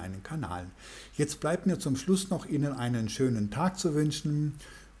einfach meinen Kanal. Jetzt bleibt mir zum Schluss noch Ihnen einen schönen Tag zu wünschen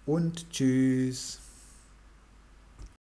und tschüss.